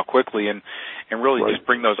somebody out quickly and really just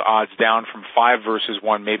bring those odds down from 5 versus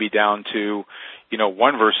 1, maybe down to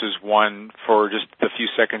 1 versus 1 for just the few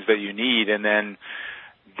seconds that you need, and then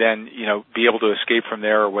be able to escape from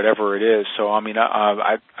there or whatever it is. So I mean,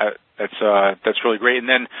 that's really great. And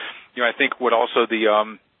then I think what also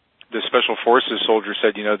the Special Forces soldier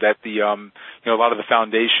said, that the a lot of the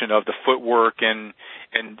foundation of the footwork and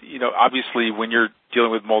obviously when you're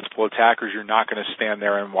dealing with multiple attackers, you're not going to stand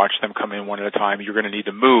there and watch them come in one at a time. You're going to need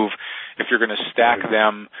to move if you're going to stack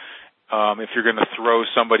them. If you're going to throw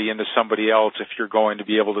somebody into somebody else, if you're going to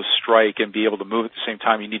be able to strike and be able to move at the same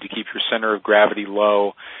time, you need to keep your center of gravity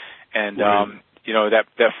low. And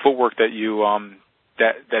that footwork that you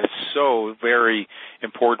that is so very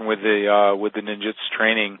important with the ninjutsu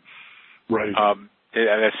training. Right.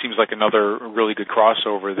 That seems like another really good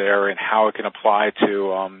crossover there, and how it can apply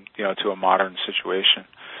to to a modern situation.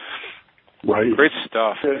 Right. Great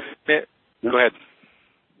stuff. Yeah. Go ahead.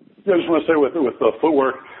 Yeah, I just want to say with the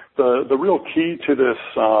footwork, the real key to this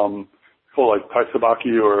called like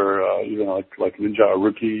taisabaki or even like ninja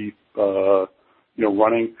aruki,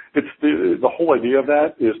 running. It's the whole idea of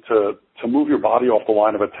that is to move your body off the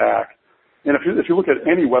line of attack. And if you look at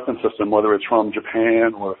any weapon system, whether it's from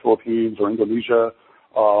Japan or Philippines or Indonesia,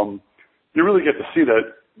 you really get to see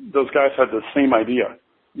that those guys had the same idea.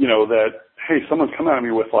 That hey, someone's coming at me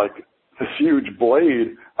with like this huge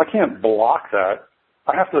blade. I can't block that.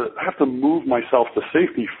 I have to move myself to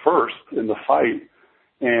safety first in the fight,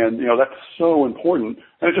 and that's so important.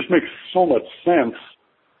 And it just makes so much sense.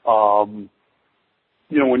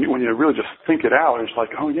 When you really just think it out, it's like,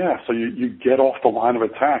 oh yeah, so you get off the line of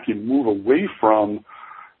attack, you move away from,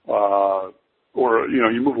 you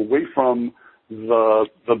move away from the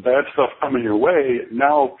bad stuff coming your way.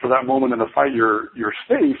 Now, for that moment in the fight, you're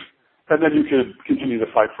safe, and then you could continue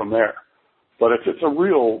to fight from there. But it's a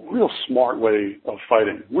real smart way of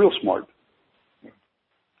fighting, real smart.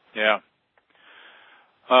 Yeah.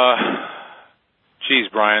 Geez,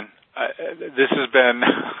 Brian. This has been,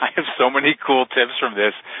 I have so many cool tips from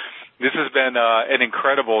this. This has been an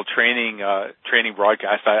incredible training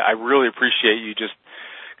broadcast. I really appreciate you just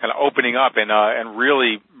kind of opening up and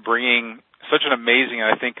really bringing such an amazing,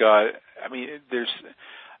 I think,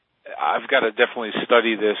 I've got to definitely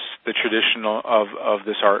study the tradition of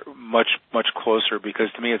this art much closer,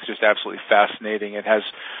 because to me it's just absolutely fascinating.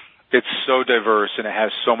 It's so diverse, and it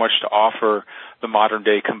has so much to offer the modern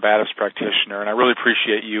day combatives practitioner. And I really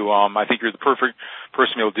appreciate you. I think you're the perfect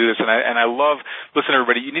person to be able to do this. And I love, listen,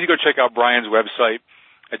 everybody, you need to go check out Brian's website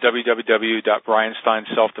at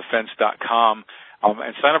www.briansteinselfdefense.com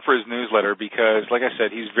and sign up for his newsletter, because, like I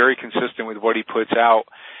said, he's very consistent with what he puts out.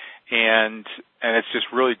 And it's just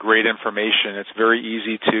really great information. It's very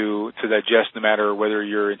easy to digest, no matter whether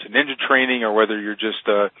you're into ninja training or whether you're just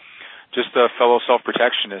a fellow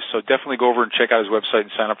self-protectionist. So definitely go over and check out his website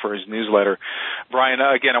and sign up for his newsletter. Brian,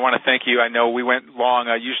 again, I want to thank you. I know we went long.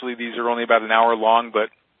 Usually these are only about an hour long, but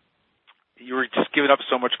you were just giving up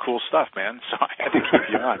so much cool stuff, man. So I had to keep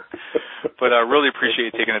you on. But I really appreciate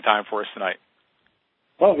you taking the time for us tonight.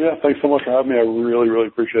 Oh, yeah. Thanks so much for having me. I really, really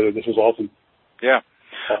appreciate it. This was awesome. Yeah.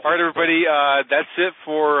 All right, everybody, that's it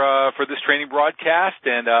for this training broadcast,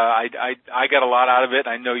 and I got a lot out of it.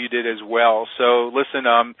 I know you did as well. So listen,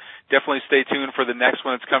 definitely stay tuned for the next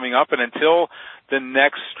one that's coming up, and until the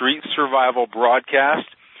next Street Survival broadcast,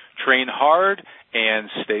 train hard and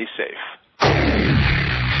stay safe.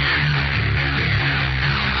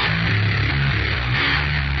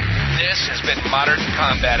 This has been Modern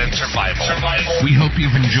Combat and Survival. We hope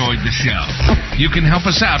you've enjoyed the show. You can help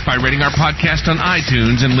us out by rating our podcast on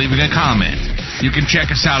iTunes and leaving a comment. You can check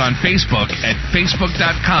us out on Facebook at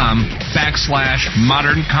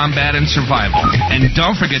facebook.com/Modern Combat and Survival. And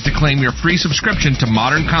don't forget to claim your free subscription to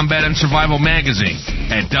Modern Combat and Survival magazine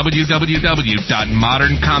at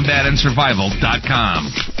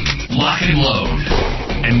www.moderncombatandsurvival.com. Lock and load.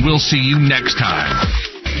 And we'll see you next time.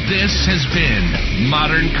 This has been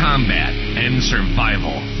Modern Combat and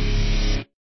Survival.